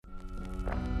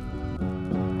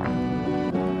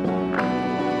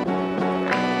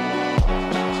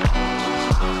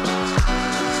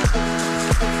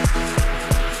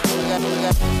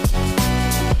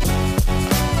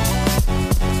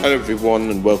Hello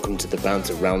everyone and welcome to the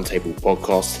Banter Roundtable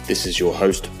podcast. This is your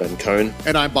host, Ben Cohen.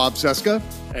 And I'm Bob Cesca.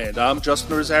 And I'm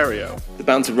Justin Rosario. The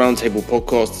Banter Roundtable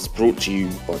podcast is brought to you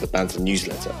by the Banter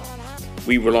newsletter.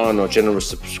 We rely on our generous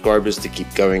subscribers to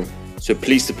keep going, so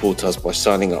please support us by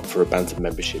signing up for a Banter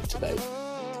membership today.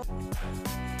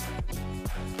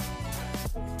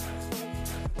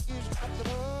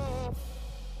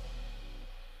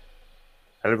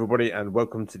 Hello, everybody, and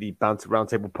welcome to the Banter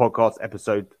Roundtable podcast,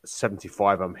 episode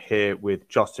 75. I'm here with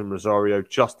Justin Rosario.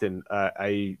 Justin,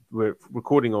 we're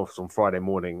recording off on Friday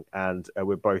morning, and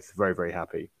we're both very, very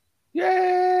happy.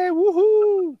 Yay!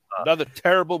 Woohoo! Another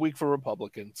terrible week for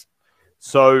Republicans.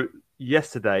 So,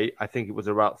 yesterday, I think it was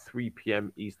about 3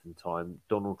 p.m. Eastern time,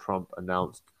 Donald Trump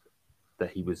announced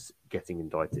that he was getting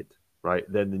indicted, right?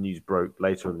 Then the news broke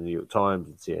later in the New York Times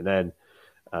and CNN.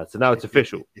 So now it's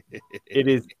official. It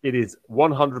is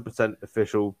 100%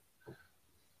 official.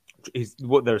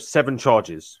 There are 7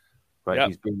 charges, right? Yep.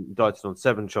 He's been indicted on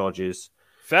 7 charges.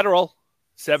 Federal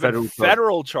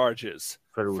charges.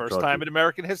 First time in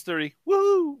American history.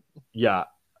 Woo! Yeah.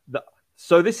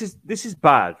 So this is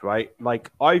bad, right?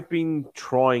 Like, I've been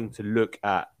trying to look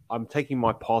at. I'm taking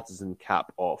my partisan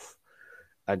cap off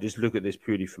and just look at this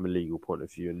purely from a legal point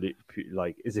of view, and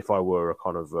like as if I were a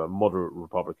kind of a moderate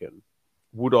Republican.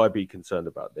 Would I be concerned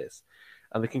about this?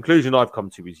 And the conclusion I've come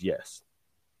to is yes.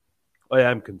 I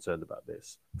am concerned about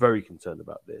this. Very concerned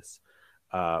about this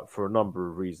for a number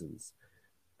of reasons.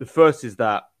 The first is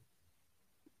that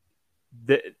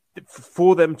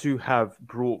for them to have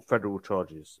brought federal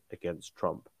charges against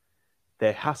Trump,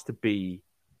 there has to be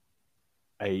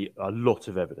a lot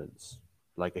of evidence,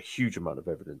 like a huge amount of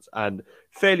evidence, and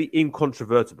fairly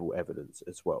incontrovertible evidence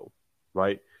as well,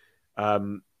 right?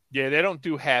 Yeah, they don't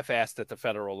do half-assed at the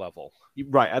federal level.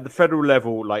 Right, at the federal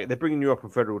level, like, they're bringing you up on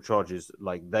federal charges,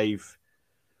 like, they've...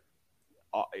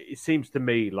 it seems to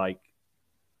me like...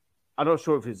 I'm not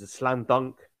sure if it's a slam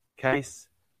dunk case,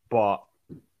 but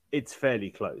it's fairly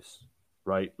close,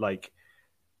 right? Like,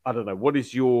 I don't know. What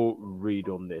is your read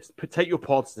on this? Take your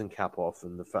partisan cap off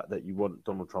and the fact that you want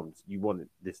Donald Trump, you want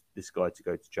this guy to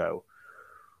go to jail.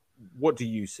 What do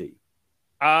you see?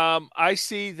 I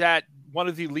see that one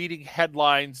of the leading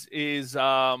headlines is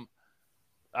Donald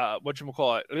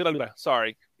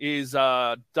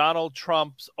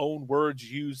Trump's own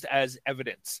words used as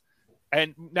evidence.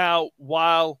 And now,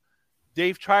 while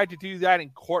they've tried to do that in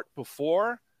court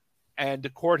before, and the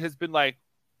court has been like,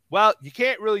 well, you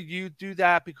can't really do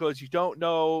that because you don't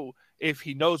know if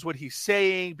he knows what he's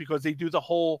saying, because they do the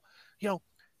whole,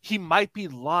 he might be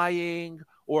lying,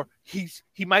 or he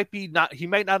might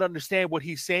not understand what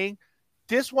he's saying.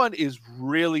 This one is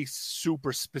really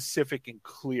super specific and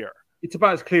clear. It's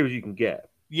about as clear as you can get.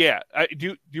 Yeah.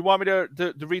 Do you want me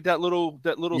to read that little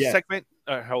segment?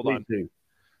 Hold on. Do.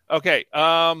 Okay.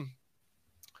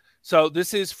 So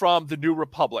this is from the New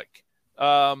Republic.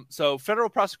 So federal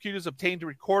prosecutors obtained a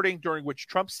recording during which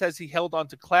Trump says he held on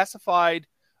to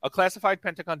a classified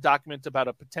Pentagon document about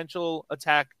a potential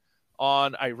attack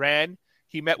on Iran.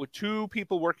 He met with 2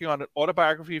 people working on an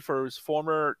autobiography for his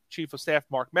former chief of staff,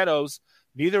 Mark Meadows,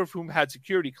 neither of whom had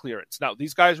security clearance. Now,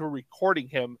 these guys were recording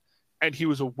him, and he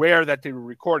was aware that they were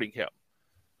recording him.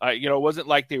 It wasn't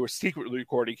like they were secretly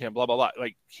recording him, blah, blah, blah.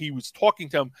 Like, he was talking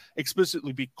to him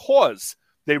explicitly because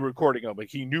they were recording him. Like,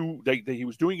 he knew that he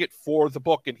was doing it for the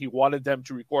book, and he wanted them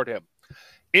to record him.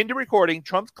 In the recording,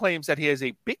 Trump claims that he has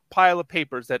a big pile of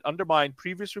papers that undermine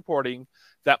previous reporting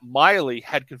that Milley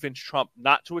had convinced Trump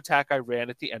not to attack Iran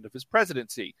at the end of his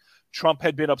presidency. Trump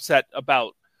had been upset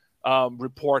about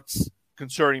reports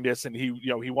concerning this, and he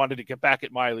wanted to get back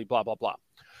at Milley, blah, blah, blah.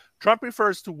 Trump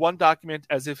refers to one document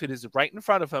as if it is right in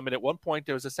front of him, and at one point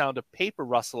there was a sound of paper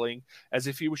rustling as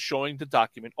if he was showing the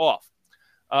document off.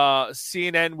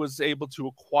 CNN was able to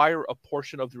acquire a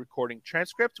portion of the recording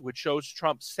transcript, which shows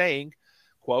Trump saying,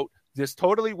 quote, "This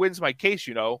totally wins my case,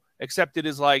 except it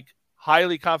is like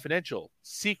highly confidential,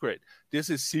 secret.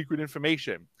 This is secret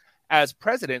information. As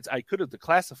president, I could have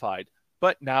declassified,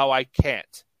 but now I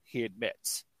can't," he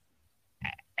admits.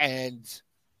 And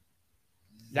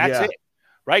that's it,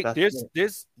 right?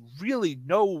 There's really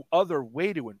no other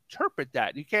way to interpret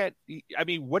that. You can't,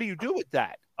 what do you do with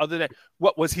that? Other than,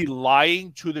 what, was he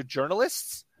lying to the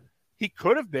journalists? He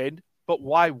could have been, but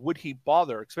why would he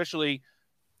bother? Especially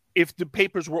if the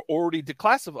papers were already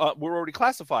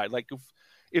classified. Like,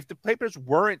 if the papers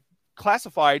weren't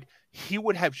classified, he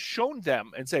would have shown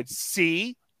them and said,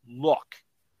 "See, look."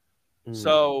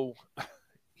 So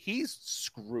he's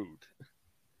screwed,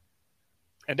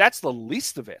 and that's the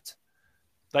least of it.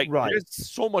 Like, there's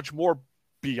so much more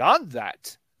beyond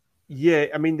that. Yeah,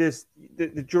 I mean, there's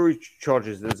the jury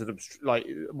charges. There's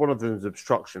one of them is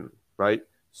obstruction, right?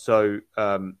 So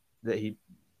that he,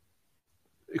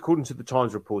 according to the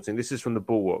Times reporting, this is from the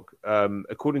Bulwark.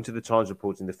 According to the Times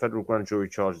reporting, the federal grand jury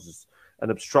charges an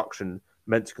obstruction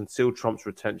meant to conceal Trump's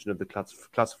retention of the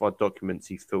classified documents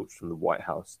he filched from the White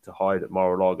House to hide at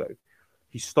Mar-a-Lago.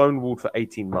 He stonewalled for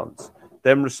 18 months,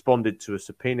 then responded to a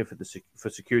subpoena for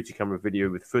security camera video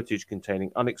with footage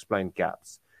containing unexplained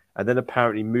gaps, and then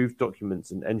apparently moved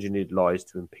documents and engineered lies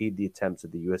to impede the attempts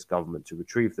of the US government to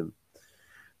retrieve them.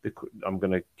 I'm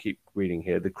going to keep reading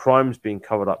here. The crimes being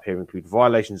covered up here include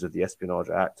violations of the Espionage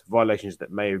Act, violations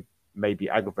that may be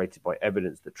aggravated by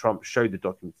evidence that Trump showed the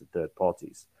documents to third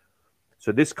parties.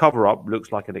 So this cover-up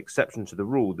looks like an exception to the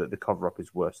rule that the cover-up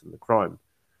is worse than the crime.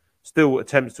 Still,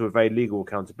 attempts to evade legal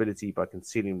accountability by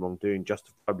concealing wrongdoing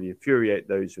justifiably infuriate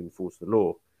those who enforce the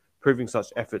law. Proving such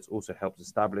efforts also helps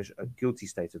establish a guilty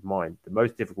state of mind, the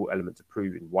most difficult element to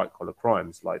prove in white-collar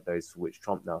crimes like those for which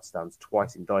Trump now stands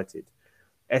twice indicted.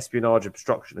 Espionage,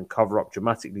 obstruction, and cover-up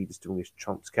dramatically distinguish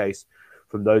Trump's case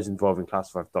from those involving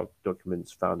classified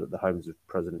documents found at the homes of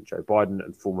President Joe Biden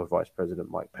and former Vice President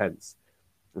Mike Pence.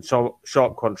 In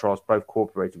sharp contrast, both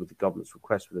cooperated with the government's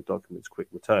request for the documents' quick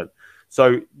return.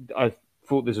 So I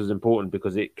thought this was important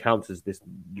because it counters this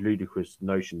ludicrous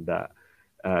notion that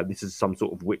this is some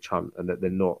sort of witch hunt and that they're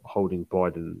not holding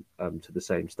Biden to the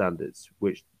same standards,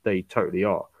 which they totally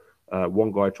are.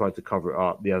 One guy tried to cover it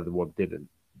up, the other one didn't.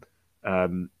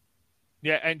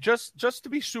 Yeah, and just to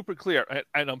be super clear,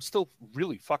 and I'm still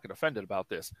really fucking offended about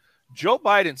this, Joe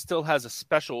Biden still has a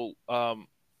special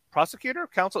prosecutor,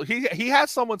 counsel. He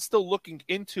has someone still looking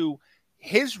into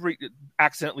his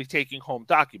accidentally taking home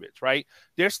documents, right?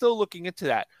 They're still looking into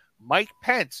that. Mike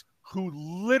Pence, who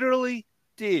literally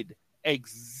did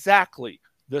exactly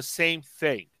the same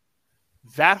thing,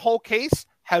 that whole case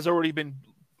has already been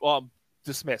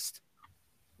dismissed.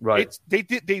 Right.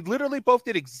 They literally both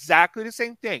did exactly the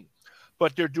same thing,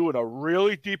 but they're doing a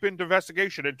really deep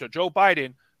investigation into Joe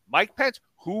Biden. Mike Pence,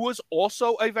 who was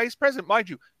also a vice president, mind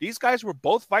you, these guys were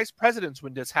both vice presidents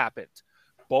when this happened.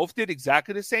 Both did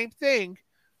exactly the same thing.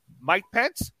 Mike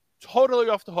Pence, totally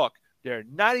off the hook. They're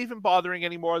not even bothering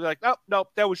anymore. They're like, nope,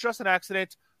 that was just an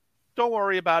accident. Don't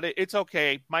worry about it. It's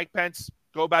okay. Mike Pence,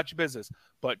 go about your business.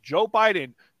 But Joe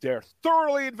Biden, they're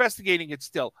thoroughly investigating it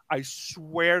still. I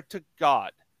swear to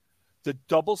God, the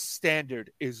double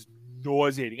standard is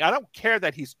nauseating. I don't care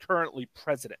that he's currently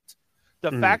president.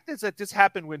 The fact is that this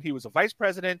happened when he was a vice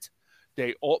president.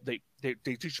 They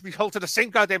should be held to the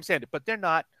same goddamn standard, but they're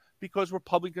not, because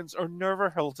Republicans are never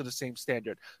held to the same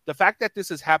standard. The fact that this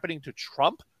is happening to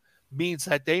Trump means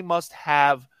that they must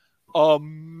have a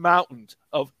mountain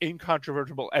of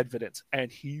incontrovertible evidence,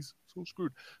 and he's so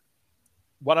screwed.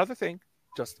 One other thing,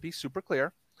 just to be super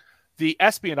clear, the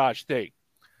espionage thing.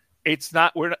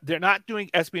 They're not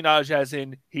doing espionage as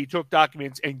in he took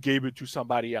documents and gave it to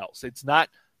somebody else.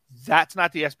 That's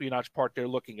not the espionage part they're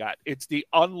looking at. It's the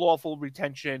unlawful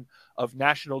retention of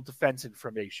national defense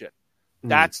information.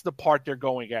 That's the part they're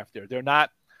going after. They're not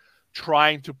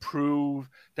trying to prove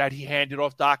that he handed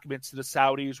off documents to the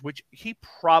Saudis, which he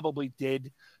probably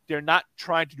did. They're not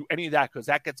trying to do any of that because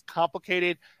that gets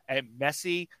complicated and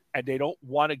messy, and they don't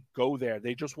want to go there.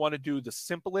 They just want to do the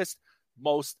simplest,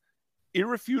 most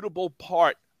irrefutable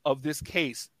part of this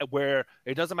case, where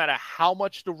it doesn't matter how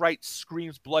much the right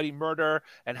screams bloody murder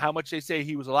and how much they say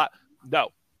he was alive. No,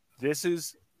 this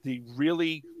is the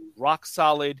really rock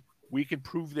solid, we can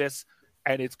prove this,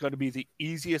 and it's going to be the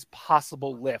easiest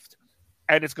possible lift,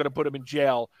 and it's going to put him in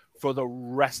jail for the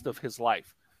rest of his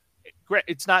life.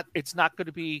 It's not going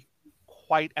to be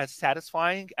quite as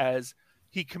satisfying as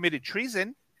he committed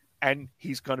treason, and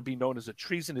he's going to be known as a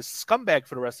treasonous scumbag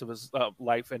for the rest of his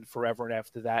life and forever and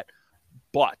after that.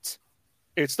 But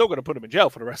it's still going to put him in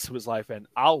jail for the rest of his life, and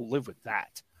I'll live with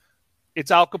that. It's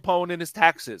Al Capone and his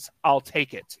taxes. I'll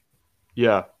take it.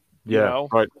 Yeah, You know?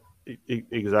 right.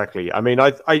 Exactly. I mean,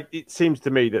 it seems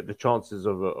to me that the chances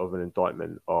of an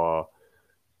indictment are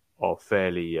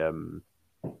fairly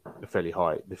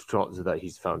high. The chances that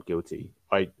he's found guilty.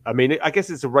 I mean, I guess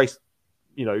it's a race,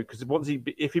 because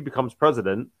if he becomes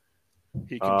president,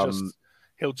 He can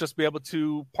he'll just be able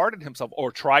to pardon himself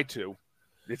or try to.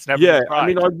 It's never. Yeah, I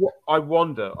mean, I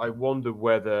wonder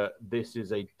whether this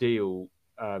is a deal,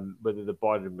 whether the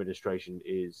Biden administration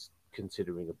is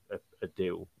considering a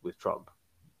deal with Trump.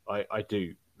 I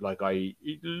do.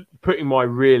 Putting my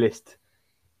realist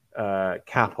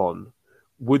cap on,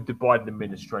 would the Biden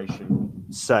administration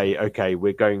say, okay,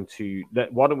 why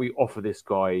don't we offer this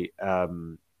guy,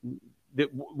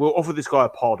 we'll offer this guy a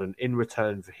pardon in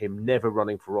return for him never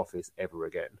running for office ever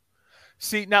again?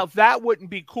 See, now that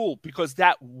wouldn't be cool because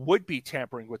that would be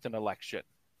tampering with an election.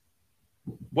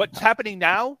 What's happening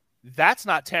now, that's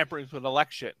not tampering with an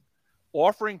election.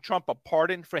 Offering Trump a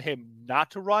pardon for him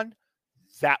not to run,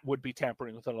 that would be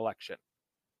tampering with an election.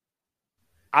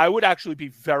 I would actually be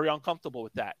very uncomfortable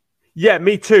with that. Yeah,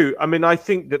 me too. I mean, I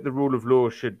think that the rule of law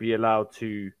should be allowed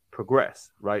to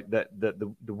progress, right? That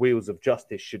the wheels of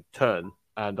justice should turn.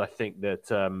 And I think that,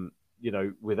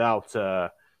 without,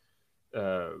 the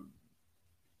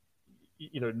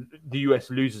US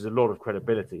loses a lot of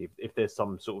credibility if there's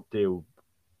some sort of deal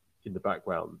in the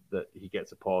background that he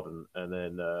gets a pardon and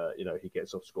then he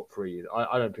gets off scot-free.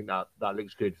 I don't think that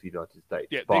looks good for the United States.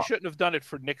 Yeah, they shouldn't have done it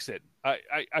for Nixon.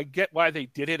 I get why they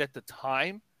did it at the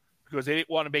time because they didn't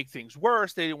want to make things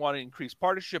worse. They didn't want to increase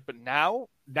partisanship, but now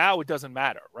it doesn't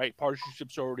matter, right?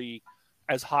 Partisanship's already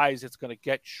as high as it's going to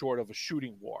get short of a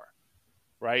shooting war,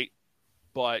 right?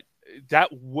 But that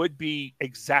would be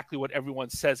exactly what everyone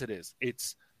says it is.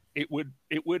 It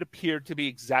would appear to be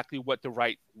exactly what the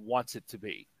right wants it to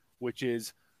be, which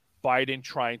is Biden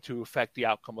trying to affect the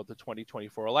outcome of the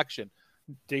 2024 election.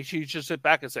 They should just sit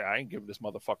back and say, I ain't giving this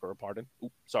motherfucker a pardon.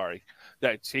 Oops, sorry.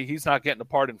 He's not getting a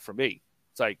pardon for me.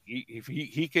 It's like if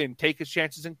he can take his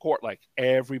chances in court like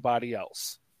everybody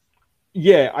else.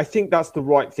 Yeah, I think that's the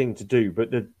right thing to do.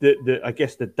 But the I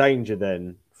guess the danger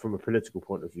then, from a political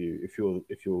point of view, if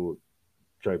you're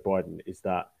Joe Biden, is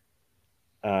that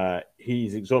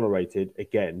he's exonerated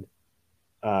again,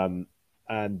 and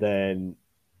then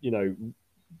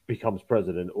becomes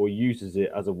president or uses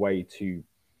it as a way to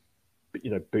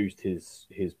boost his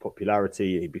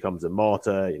popularity. He becomes a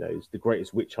martyr. He's the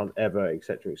greatest witch hunt ever,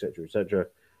 etc., etc., etc.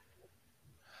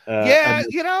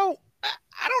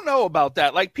 I don't know about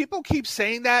that. Like, people keep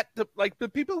saying that. The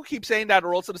people who keep saying that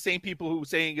are also the same people who are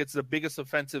saying it's the biggest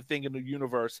offensive thing in the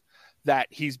universe that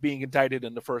he's being indicted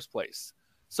in the first place.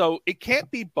 So it can't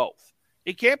be both.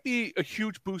 It can't be a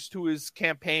huge boost to his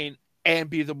campaign and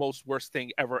be the most worst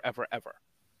thing ever, ever, ever.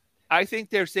 I think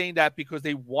they're saying that because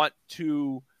they want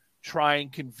to try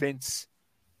and convince,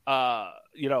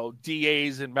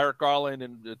 DAs and Merrick Garland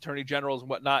and attorney generals and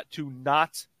whatnot to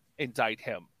not indict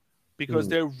him because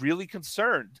they're really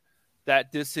concerned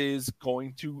that this is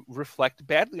going to reflect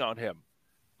badly on him.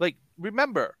 Like,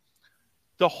 remember,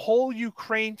 the whole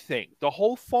Ukraine thing, the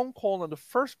whole phone call in the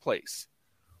first place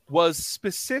was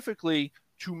specifically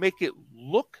to make it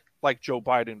look like Joe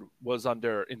Biden was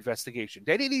under investigation.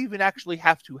 They didn't even actually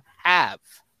have to have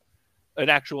an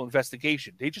actual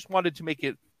investigation. They just wanted to make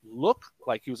it look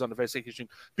like he was under investigation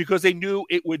because they knew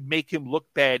it would make him look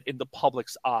bad in the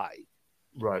public's eye.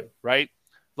 Right.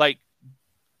 Like,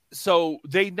 so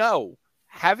they know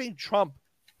having Trump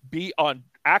be on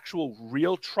actual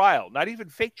real trial, not even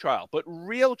fake trial, but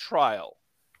real trial,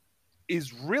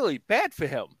 is really bad for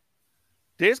him.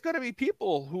 There's going to be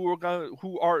people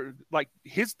who are like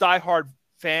his diehard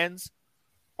fans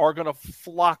are going to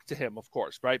flock to him, of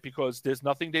course, right? Because there's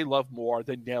nothing they love more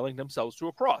than nailing themselves to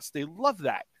a cross. They love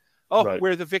that. Oh, right.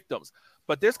 We're the victims.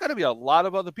 But there's going to be a lot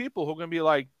of other people who are going to be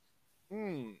like,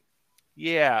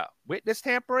 yeah, witness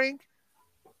tampering?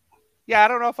 Yeah, I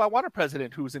don't know if I want a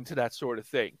president who's into that sort of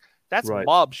thing. That's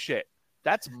mob shit.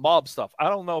 That's mob stuff. I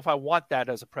don't know if I want that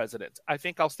as a president. I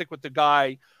think I'll stick with the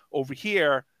guy over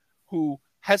here who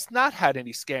has not had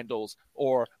any scandals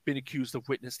or been accused of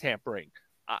witness tampering.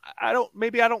 I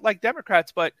don't like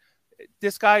Democrats, but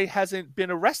this guy hasn't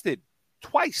been arrested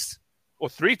twice or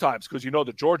three times because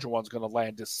the Georgia one's going to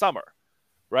land this summer,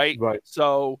 right?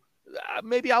 So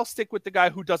maybe I'll stick with the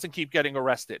guy who doesn't keep getting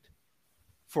arrested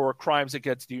for crimes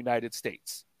against the United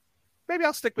States. Maybe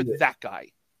I'll stick with that guy.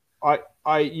 I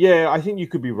think you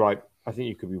could be right.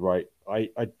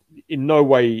 I in no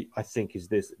way I think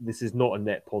this is not a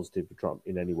net positive for Trump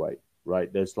in any way,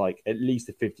 right? There's like at least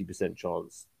a 50%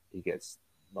 chance he gets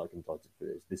indicted for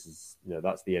this. This is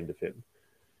that's the end of him.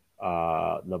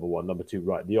 Number one. Number two,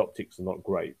 right? The optics are not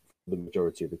great for the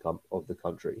majority of the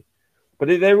country, but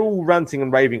they're all ranting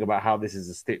and raving about how this is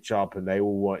a stitch up, and they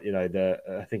all want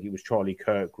I think it was Charlie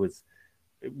Kirk was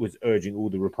urging all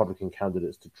the Republican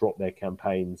candidates to drop their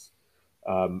campaigns.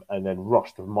 And then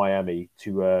rush to Miami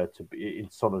to be in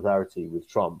solidarity with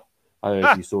Trump. I don't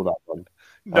know if you saw that one.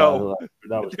 No,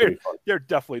 that was pretty fun. They're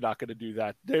definitely not going to do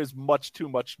that. There's much too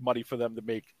much money for them to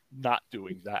make not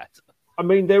doing that. I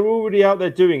mean, they're already out there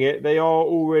doing it. They are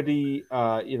already,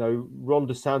 Ron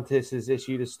DeSantis has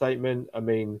issued a statement. I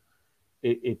mean,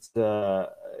 this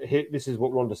is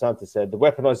what Ron DeSantis said. The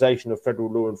weaponization of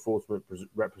federal law enforcement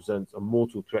represents a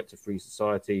mortal threat to free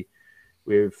society.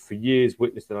 We've for years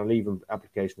witnessed an uneven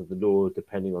application of the law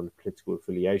depending on political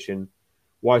affiliation.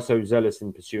 Why so zealous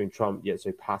in pursuing Trump, yet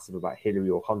so passive about Hillary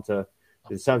or Hunter?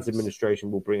 The DeSantis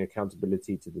administration will bring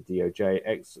accountability to the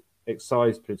DOJ,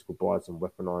 excise political bias and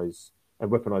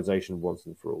weaponization once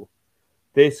and for all.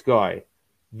 This guy,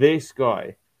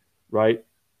 right?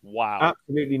 Wow.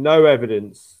 Absolutely no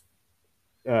evidence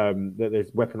that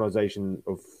there's weaponization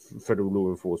of federal law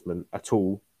enforcement at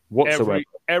all whatsoever.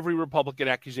 Every Republican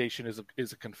accusation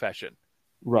is a confession.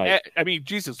 Right. I mean,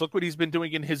 Jesus, look what he's been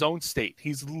doing in his own state.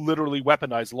 He's literally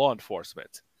weaponized law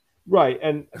enforcement. Right,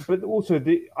 but also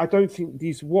I don't think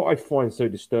what I find so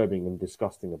disturbing and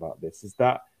disgusting about this is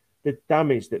that the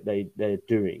damage that they're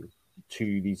doing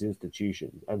to these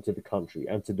institutions and to the country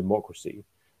and to democracy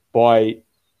by,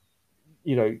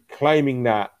 claiming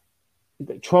that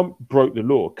Trump broke the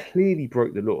law, clearly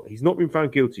broke the law. He's not been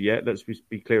found guilty yet. Let's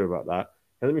be clear about that.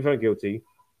 He hasn't been found guilty.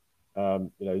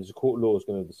 There's a court of law is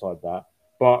going to decide that.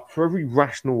 But for every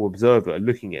rational observer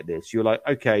looking at this, you're like,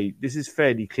 okay, this is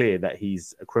fairly clear that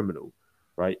he's a criminal,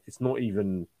 right? It's not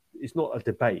a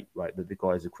debate, right, that the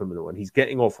guy is a criminal, and he's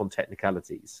getting off on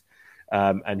technicalities.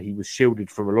 And he was shielded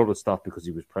from a lot of stuff because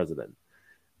he was president.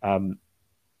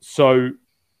 So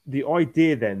the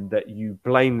idea then that you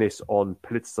blame this on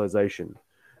politicization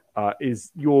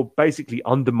is you're basically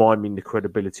undermining the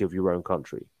credibility of your own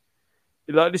country.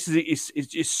 Like, this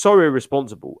is so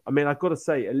irresponsible. I mean, I've got to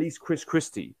say, at least Chris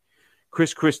Christie,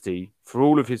 for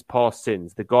all of his past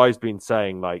sins, the guy's been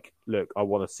saying, like, look, I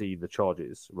want to see the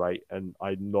charges, right? And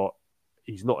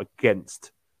he's not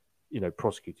against,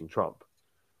 prosecuting Trump.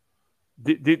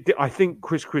 I think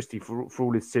Chris Christie, for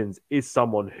all his sins, is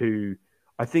someone who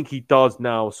I think he does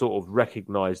now sort of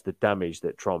recognize the damage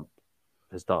that Trump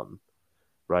has done.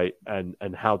 Right, and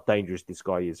how dangerous this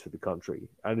guy is for the country.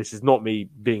 And this is not me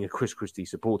being a Chris Christie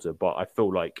supporter, but I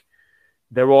feel like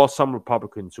there are some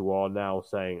Republicans who are now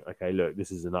saying, okay, look, this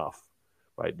is enough,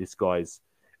 right? This guy's,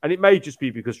 and it may just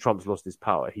be because Trump's lost his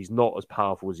power. He's not as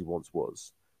powerful as he once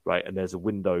was, right? And there's a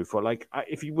window for, like,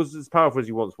 if he was as powerful as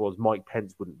he once was, Mike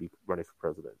Pence wouldn't be running for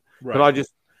president. Right.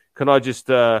 Can I just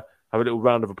have a little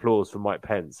round of applause for Mike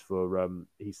Pence for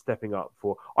he's stepping up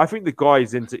for? I think the guy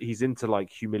is into like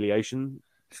humiliation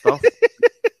stuff.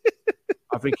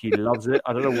 I think he loves it.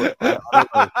 I don't know what. I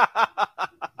don't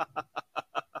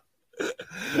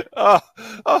know.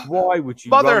 Why would you,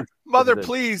 mother,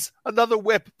 please, another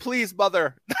whip, please,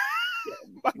 mother.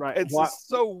 Right? It's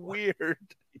so weird.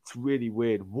 It's really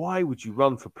weird. Why would you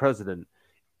run for president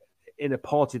in a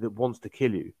party that wants to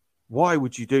kill you? Why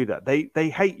would you do that? They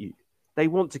hate you. They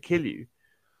want to kill you.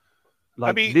 Like,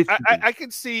 I mean, I can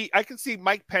see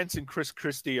Mike Pence and Chris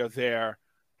Christie are there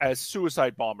as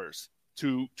suicide bombers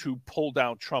to pull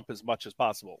down Trump as much as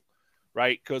possible,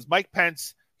 right? Because Mike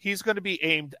Pence, he's going to be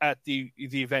aimed at the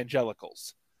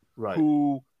evangelicals, right?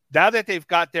 Who, now that they've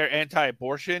got their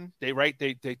anti-abortion, they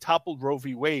toppled Roe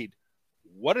v. Wade.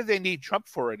 What do they need Trump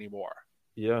for anymore?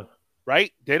 Yeah,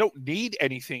 right. They don't need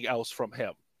anything else from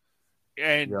him,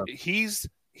 and he's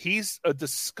a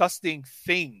disgusting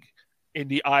thing in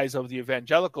the eyes of the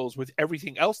evangelicals with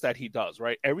everything else that he does,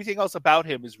 right? Everything else about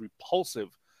him is repulsive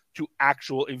to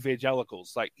actual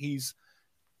evangelicals. Like, he's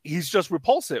just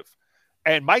repulsive.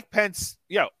 And Mike Pence,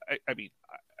 I mean,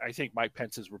 I think Mike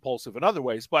Pence is repulsive in other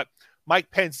ways, but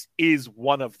Mike Pence is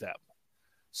one of them.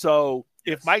 So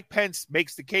if Mike Pence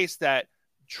makes the case that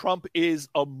Trump is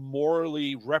a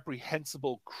morally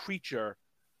reprehensible creature,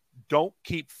 don't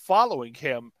keep following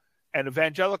him. And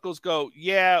evangelicals go,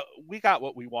 yeah, we got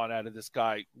what we want out of this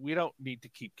guy. We don't need to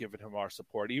keep giving him our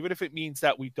support. Even if it means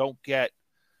that we don't get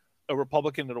a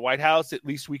Republican in the White House, at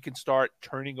least we can start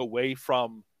turning away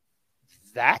from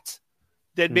that.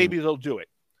 Then maybe they'll do it.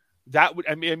 That would,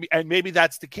 I mean, and maybe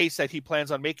that's the case that he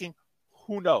plans on making.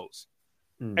 Who knows?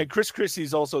 And Chris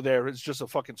Christie's also there. It's just a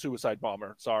fucking suicide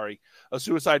bomber. Sorry. A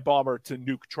suicide bomber to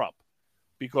nuke Trump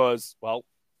because, well,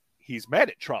 he's mad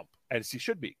at Trump. As he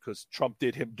should be, because Trump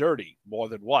did him dirty more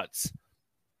than once.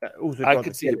 I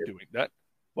could see him doing that.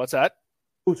 What's that?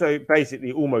 Also,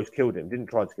 basically, almost killed him. Didn't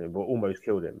try to kill him, but almost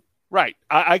killed him. Right.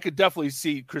 I could definitely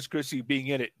see Chris Christie being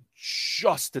in it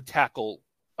just to tackle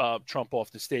Trump off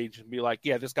the stage and be like,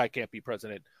 yeah, this guy can't be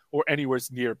president or anywhere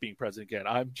near being president again.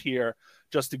 I'm here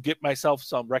just to get myself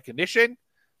some recognition,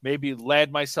 maybe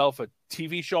land myself a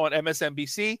TV show on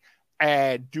MSNBC,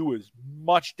 and do as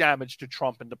much damage to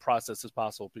Trump in the process as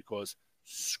possible because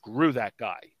screw that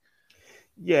guy.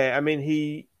 Yeah, I mean,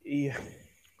 he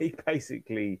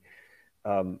basically,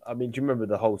 I mean, do you remember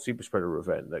the whole super spreader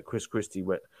event that Chris Christie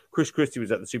went? Chris Christie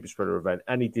was at the super spreader event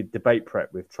and he did debate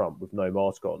prep with Trump with no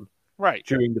mask on. Right.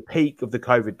 During the peak of the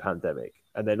COVID pandemic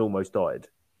and then almost died.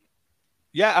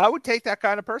 Yeah, I would take that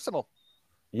kind of personal.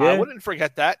 Yeah. I wouldn't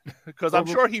forget that because I'm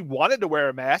sure he wanted to wear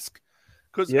a mask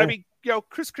because, I mean,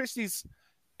 Chris Christie's,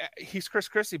 he's Chris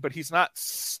Christie, but he's not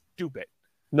stupid.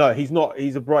 No, he's not.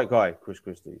 He's a bright guy, Chris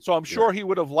Christie. So I'm sure he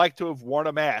would have liked to have worn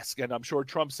a mask, and I'm sure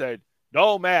Trump said,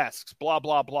 no masks, blah,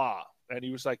 blah, blah. And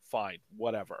he was like, fine,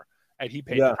 whatever. And he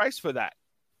paid the price for that.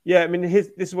 Yeah, I mean,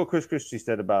 this is what Chris Christie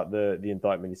said about the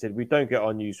indictment. He said, we don't get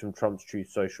our news from Trump's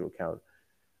Truth Social account.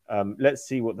 Let's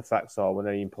see what the facts are when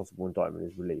any impossible indictment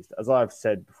is released. As I've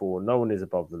said before, no one is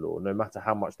above the law, no matter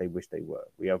how much they wish they were.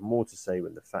 We have more to say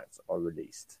when the facts are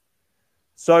released.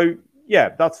 So,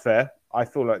 yeah, that's fair. I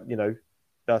feel like,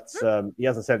 that's he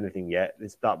hasn't said anything yet.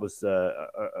 That was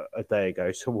a day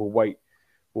ago, so we'll wait.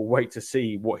 We'll wait to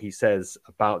see what he says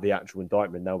about the actual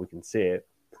indictment. Now we can see it,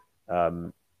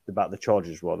 about the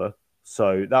charges rather.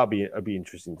 So that'll be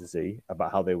interesting to see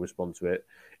about how they respond to it.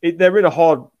 They're in a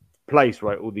hard place,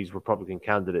 right? All these Republican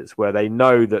candidates, where they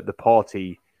know that the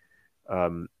party,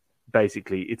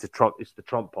 basically, it's the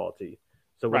Trump party.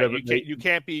 So right, you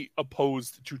can't be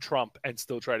opposed to Trump and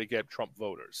still try to get Trump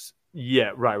voters.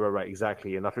 Yeah, right,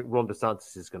 exactly. And I think Ron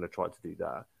DeSantis is going to try to do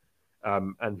that.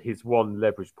 And his one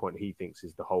leverage point he thinks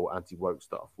is the whole anti-woke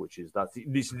stuff, which is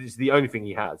this is the only thing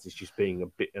he has. Is just being a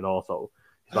bit an arsehole.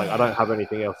 He's like, I don't have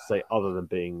anything else to say other than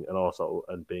being an arsehole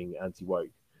and being anti-woke.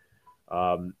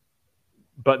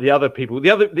 But the other people,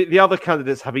 the other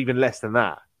candidates have even less than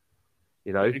that.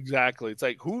 Exactly. It's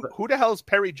like who the hell is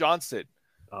Perry Johnson?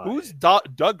 Who's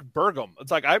Doug Burgum?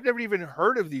 It's like I've never even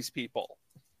heard of these people.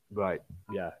 Right.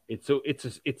 Yeah. It's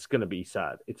going to be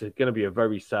sad. It's going to be a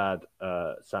very sad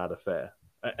affair.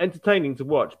 Entertaining to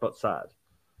watch, but sad.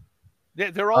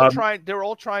 They're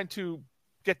all trying to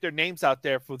get their names out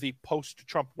there for the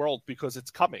post-Trump world because it's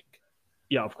coming.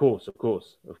 Yeah, of course.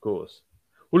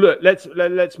 Well, look,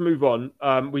 let's move on.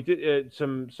 We did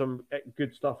some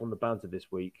good stuff on the banter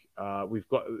this week. We've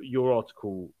got your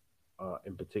article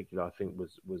in particular. I think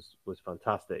was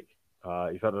fantastic.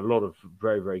 You've had a lot of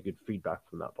very, very good feedback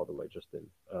from that, by the way, Justin.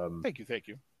 Thank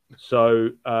you. So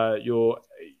your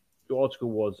article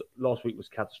was last week was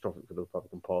catastrophic for the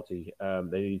Republican Party.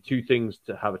 They needed two things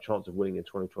to have a chance of winning in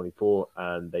 2024,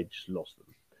 and they just lost them.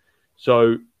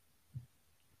 So,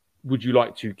 would you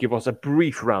like to give us a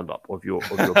brief roundup of your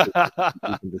we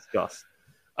can discuss?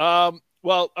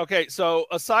 Well, okay. So,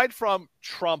 aside from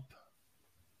Trump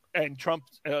and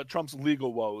Trump's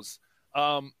legal woes,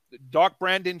 Dark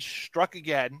Brandon struck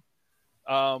again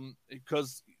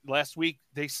because last week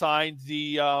they signed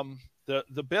the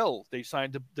bill. They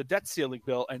signed the debt ceiling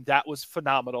bill, and that was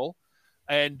phenomenal.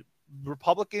 And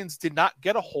Republicans did not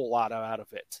get a whole lot out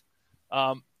of it.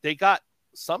 They got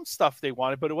some stuff they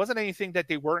wanted, but it wasn't anything that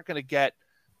they weren't going to get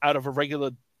out of a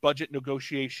regular budget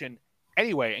negotiation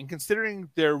anyway. And considering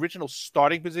their original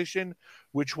starting position,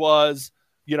 which was,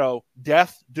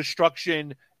 death,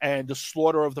 destruction, and the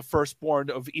slaughter of the firstborn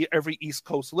of every East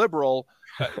Coast liberal,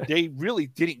 they really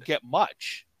didn't get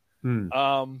much.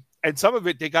 And some of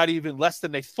it, they got even less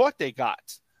than they thought they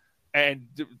got. And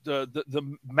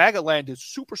the MAGA land is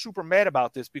super, super mad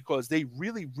about this because they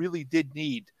really, really did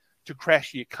need to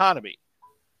crash the economy.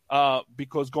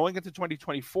 Because going into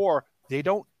 2024, they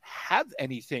don't have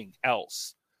anything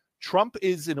else. Trump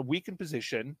is in a weakened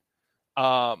position.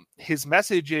 His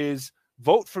message is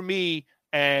vote for me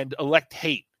and elect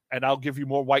hate, and I'll give you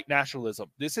more white nationalism.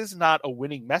 This is not a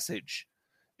winning message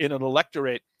in an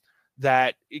electorate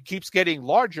that it keeps getting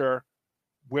larger,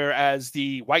 whereas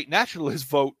the white nationalist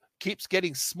vote keeps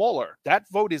getting smaller. That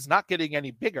vote is not getting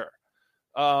any bigger.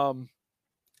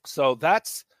 So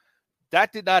that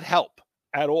did not help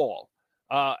at all.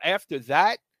 After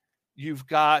that, you've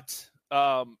got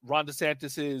Ron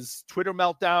DeSantis's Twitter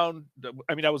meltdown.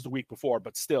 I mean, that was the week before,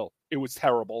 but still, it was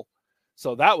terrible.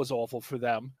 So that was awful for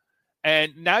them.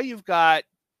 And now you've got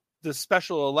the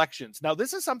special elections. Now,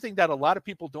 this is something that a lot of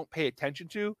people don't pay attention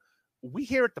to. We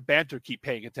here at the Banter keep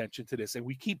paying attention to this, and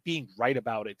we keep being right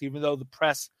about it, even though the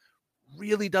press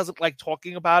really doesn't like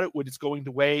talking about it when it's going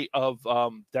the way of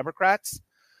Democrats.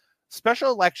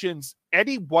 Special elections,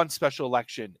 any one special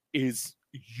election is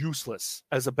useless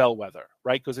as a bellwether,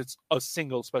 right? Because it's a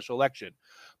single special election.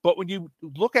 But when you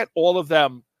look at all of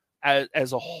them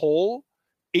as a whole,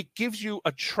 it gives you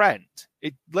a trend.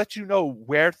 It lets you know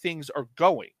where things are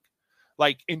going.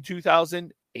 Like in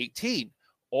 2018,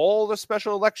 all the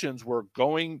special elections were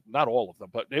going, not all of them,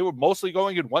 but they were mostly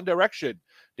going in one direction.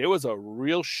 There was a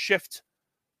real shift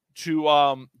to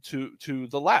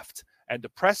the left, and the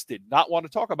press did not want to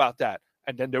talk about that.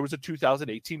 And then there was a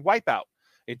 2018 wipeout.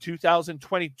 In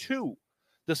 2022,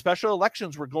 the special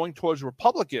elections were going towards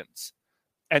Republicans.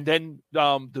 And then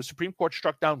the Supreme Court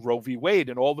struck down Roe v. Wade,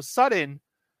 and all of a sudden,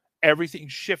 everything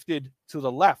shifted to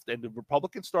the left, and the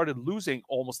Republicans started losing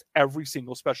almost every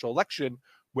single special election,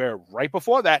 where right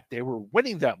before that, they were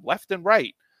winning them left and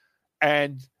right.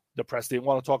 And the press didn't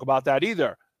want to talk about that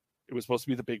either. It was supposed to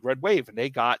be the big red wave, and they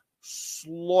got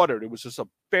slaughtered. It was just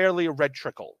barely a red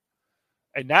trickle.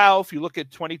 And now, if you look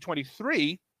at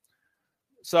 2023,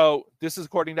 so this is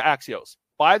according to Axios,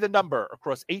 by the number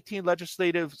across 18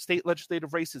 state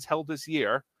legislative races held this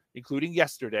year, including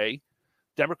yesterday,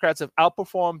 Democrats have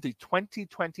outperformed the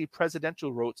 2020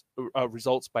 presidential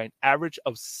results by an average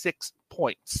of 6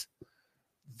 points.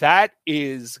 That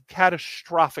is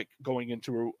catastrophic going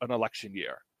into an election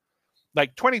year.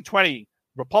 Like 2020,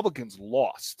 Republicans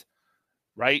lost,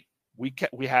 right? We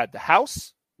had the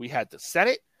House, we had the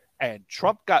Senate, and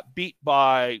Trump got beat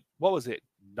by,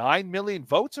 9 million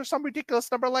votes or some ridiculous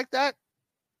number like that?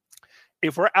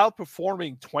 If we're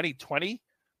outperforming 2020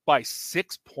 by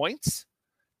 6 points,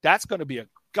 that's going to be a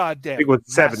goddamn. I think it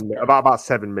was about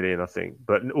 7 million, I think,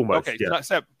 but almost. Okay, yeah.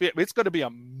 It's going to be a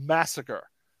massacre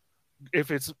if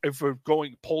we're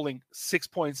polling 6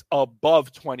 points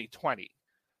above 2020.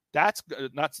 That's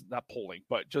not polling,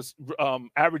 but just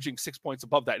averaging 6 points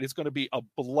above that. It's going to be a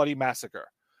bloody massacre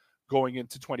going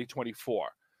into 2024,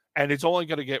 and it's only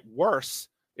going to get worse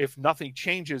if nothing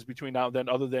changes between now and then,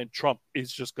 other than Trump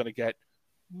is just going to get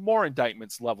more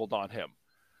indictments leveled on him.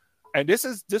 And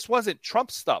this wasn't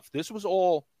Trump stuff. This was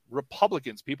all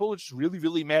Republicans. People are just really,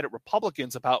 really mad at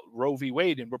Republicans about Roe v.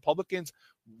 Wade, and Republicans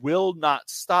will not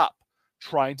stop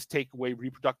trying to take away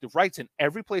reproductive rights. In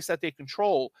every place that they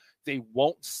control, they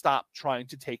won't stop trying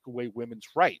to take away women's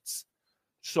rights.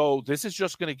 So this is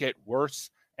just going to get worse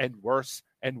and worse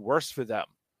and worse for them.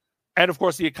 And of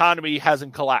course, the economy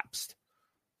hasn't collapsed,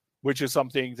 which is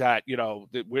something that,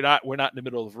 we're not in the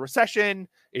middle of a recession.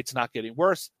 It's not getting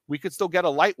worse. We could still get a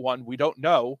light one. We don't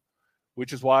know,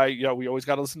 which is why, we always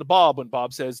got to listen to Bob when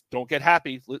Bob says, don't get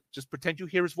happy. Just pretend you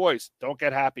hear his voice. Don't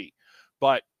get happy.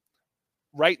 But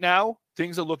right now,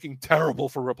 things are looking terrible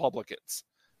for Republicans,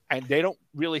 and they don't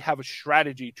really have a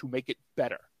strategy to make it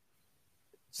better.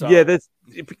 So, yeah,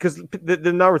 because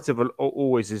the narrative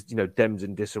always is, Dems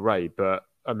in disarray. But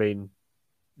I mean,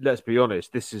 let's be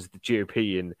honest, this is the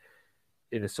GOP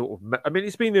in a sort of,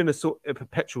 it's been in a sort of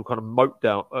perpetual kind of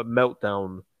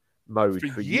meltdown mode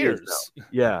for years now.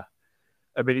 Yeah.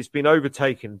 It's been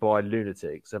overtaken by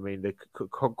lunatics. The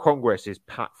Congress is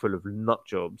packed full of nut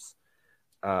jobs.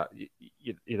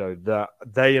 That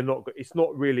they are not. It's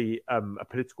not really a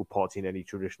political party in any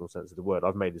traditional sense of the word.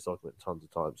 I've made this argument tons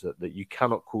of times that you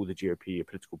cannot call the GOP a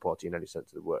political party in any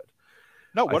sense of the word.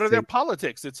 No, what are their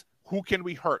politics? It's who can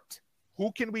we hurt?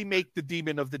 Who can we make the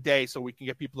demon of the day so we can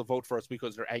get people to vote for us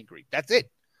because they're angry? That's it.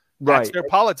 That's their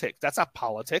politics. That's not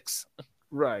politics.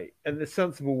 Right. And the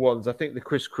sensible ones, I think the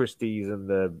Chris Christies and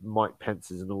the Mike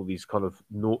Pences and all these kind of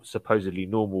supposedly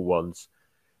normal ones,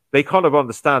 they kind of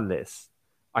understand this.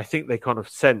 I think they kind of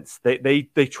sense, they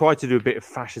try to do a bit of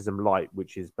fascism light,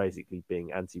 which is basically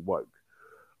being anti-woke.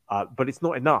 But it's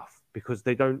not enough because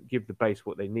they don't give the base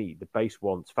what they need. The base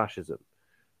wants fascism.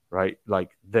 Right,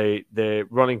 like they're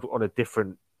running on a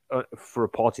different for a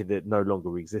party that no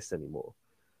longer exists anymore.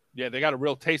 Yeah, they got a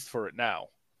real taste for it now.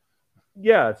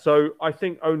 Yeah, so I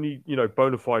think only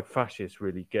bona fide fascists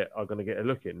really are going to get a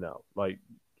look in now. Like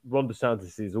Ron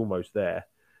DeSantis is almost there,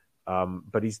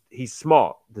 but he's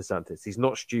smart. DeSantis, he's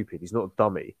not stupid. He's not a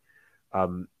dummy.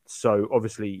 So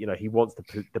obviously, he wants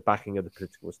the backing of the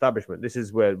political establishment. This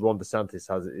is where Ron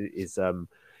DeSantis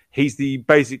he's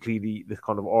basically the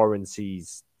kind of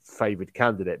RNC's favored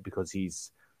candidate because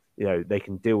he's, they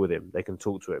can deal with him, they can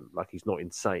talk to him, like he's not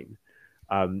insane.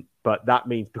 But that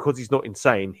means because he's not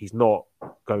insane, he's not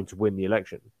going to win the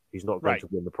election. He's not going to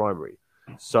win the primary.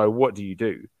 So what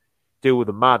do? Deal with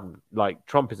a madman. Like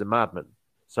Trump is a madman.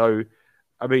 So,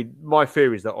 my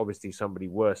fear is that obviously somebody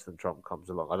worse than Trump comes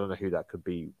along. I don't know who that could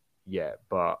be yet,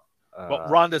 but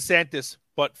Ron DeSantis,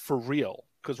 but for real.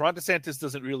 Because Ron DeSantis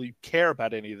doesn't really care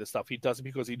about any of this stuff. He does it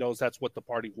because he knows that's what the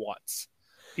party wants.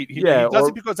 He does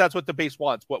it because that's what the base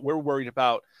wants. What we're worried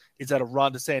about is that a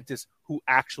Ron DeSantis who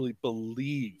actually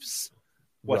believes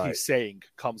what he's saying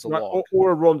comes along.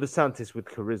 Or a Ron DeSantis with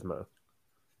charisma.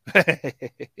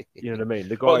 You know what I mean?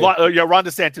 The guy, Ron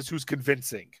DeSantis who's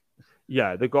convincing.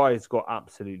 Yeah, the guy has got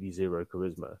absolutely zero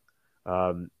charisma.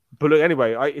 But look,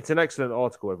 anyway, it's an excellent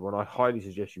article, everyone. I highly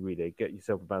suggest you read it. Get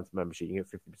yourself a Banter membership. You get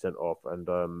 50% off, and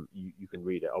you can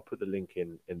read it. I'll put the link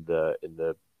in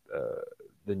the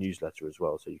newsletter as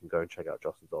well, so you can go and check out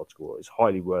Justin's article. It's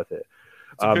highly worth it.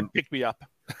 It's a good pick me up.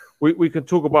 We can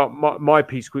talk about my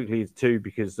piece quickly too,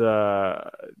 because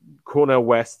Cornel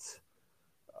West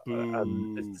has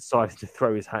decided to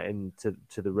throw his hat into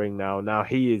the ring now. Now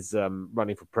he is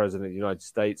running for president of the United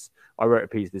States. I wrote a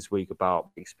piece this week about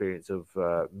the experience of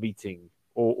meeting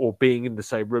or being in the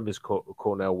same room as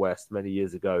Cornel West many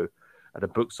years ago at a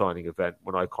book signing event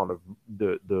when I kind of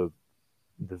the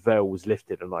veil was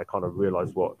lifted and I kind of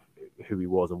realized who he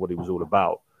was and what he was all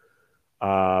about.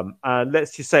 And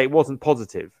let's just say it wasn't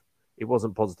positive. It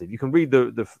wasn't positive. You can read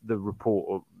the report,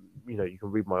 or you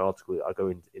can read my article. I go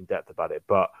in depth about it.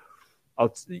 But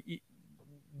at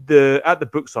the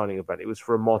book signing event, it was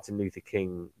for a Martin Luther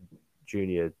King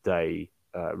Jr. Day,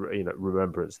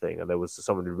 remembrance thing, and there was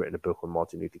someone who'd written a book on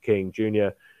Martin Luther King Jr.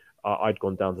 I'd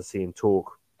gone down to see him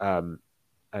talk, and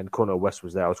Cornel West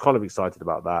was there. I was kind of excited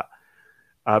about that.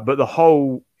 But the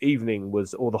whole evening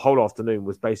the whole afternoon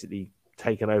was basically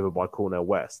taken over by Cornel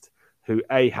West, who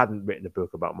A, hadn't written a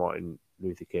book about Martin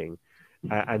Luther King,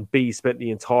 and B, spent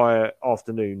the entire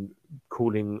afternoon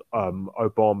calling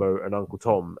Obama an Uncle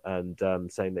Tom and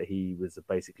saying that he was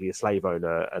basically a slave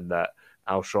owner and that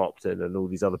Al Sharpton and all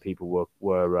these other people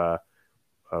were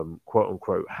quote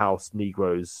unquote house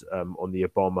Negroes on the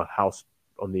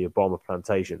Obama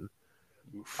plantation.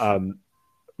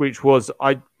 Which was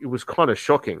it was kind of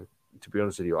shocking, to be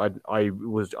honest with you. I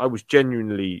was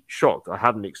genuinely shocked. I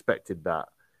hadn't expected that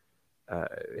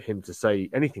him to say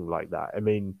anything like that. I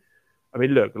mean,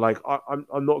 look, like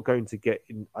I'm not going to get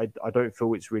in. I don't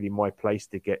feel it's really my place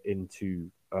to get into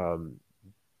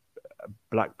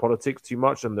black politics too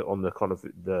much on the kind of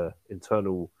the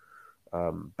internal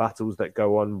battles that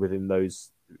go on within those,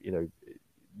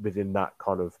 within that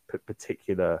kind of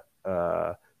particular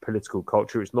political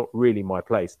culture. It's not really my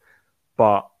place,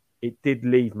 but it did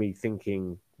leave me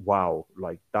thinking, wow,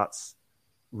 like that's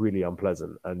really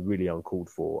unpleasant and really uncalled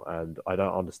for, and I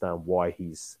don't understand why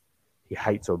he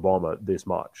hates Obama this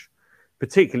much,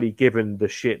 particularly given the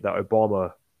shit that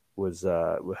Obama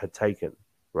had taken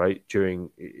right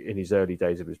in his early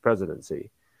days of his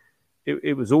presidency.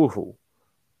 It was awful.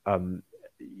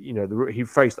 He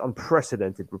faced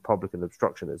unprecedented Republican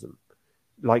obstructionism,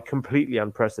 like completely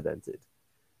unprecedented.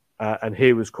 And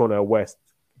here was Cornel West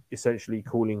essentially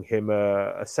calling him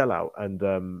a sellout.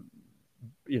 And,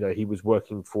 he was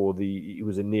he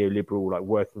was a neoliberal, like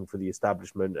working for the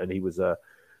establishment. And he was I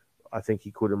think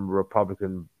he called him a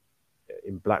Republican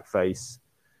in blackface.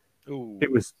 Ooh.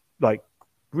 It was like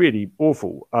really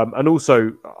awful. And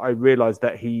also I realized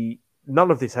that none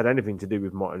of this had anything to do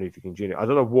with Martin Luther King Jr. I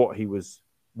don't know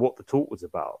what the talk was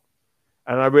about.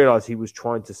 And I realized he was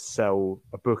trying to sell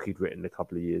a book he'd written a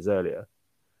couple of years earlier.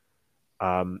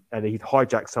 And he'd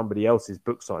hijacked somebody else's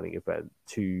book signing event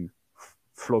to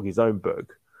flog his own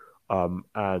book,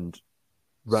 and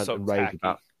rant and rave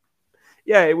about.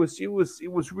 Yeah, it was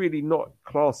really not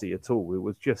classy at all. It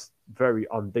was just very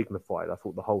undignified. I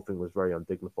thought the whole thing was very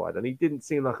undignified, and he didn't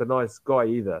seem like a nice guy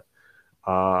either.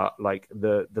 Like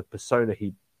the persona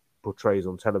he portrays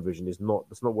on television that's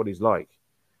not what he's like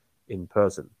in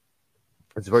person.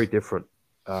 It's very different.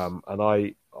 And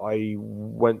I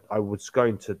wanted to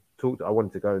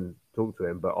go and talk to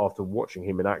him, but after watching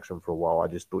him in action for a while, I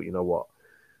just thought, you know what,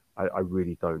 I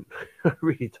really don't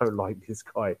like this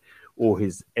guy or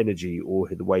his energy or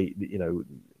the way,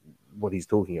 what he's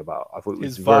talking about. I thought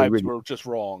his vibes were just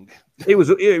wrong. It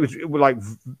was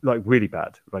like really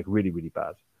bad, like really, really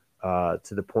bad,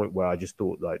 to the point where I just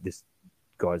thought like this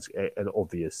guy's an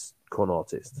obvious con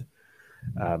artist.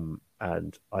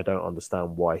 And I don't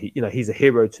understand why he's a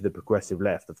hero to the progressive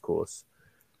left, of course.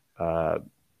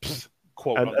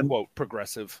 Quote unquote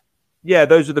progressive. Yeah,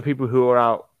 those are the people who are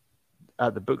out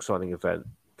at the book signing event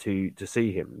to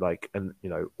see him, like, and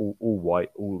all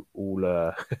white, all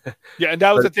yeah, and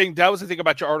that was the thing. That was the thing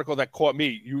about your article that caught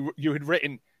me. You had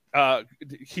written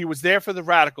he was there for the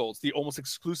radicals, the almost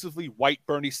exclusively white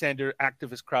Bernie Sanders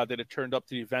activist crowd that had turned up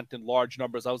to the event in large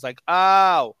numbers. I was like,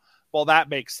 oh, well, that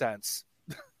makes sense.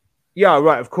 Yeah,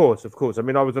 right. Of course. I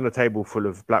mean, I was on a table full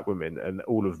of black women, and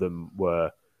all of them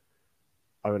were.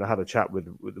 I mean, I had a chat with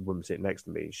the woman sitting next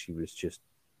to me. She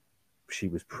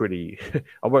was pretty.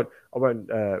 I won't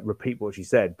repeat what she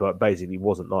said, but basically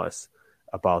wasn't nice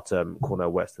about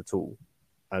Cornel West at all.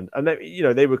 And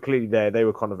they were clearly there. They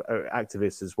were kind of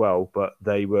activists as well, but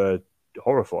they were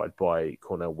horrified by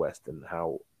Cornel West and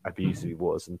how abusive he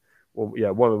was. And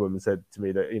one of the women said to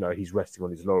me that he's resting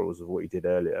on his laurels of what he did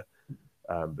earlier.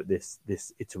 But this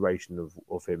iteration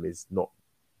of him is not,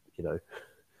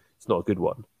 it's not a good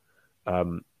one.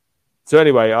 So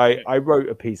anyway, I wrote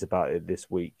a piece about it this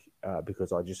week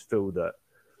because I just feel that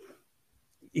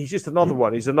he's just another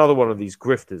one. He's another one of these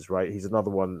grifters, right? He's another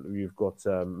one. We've got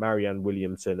Marianne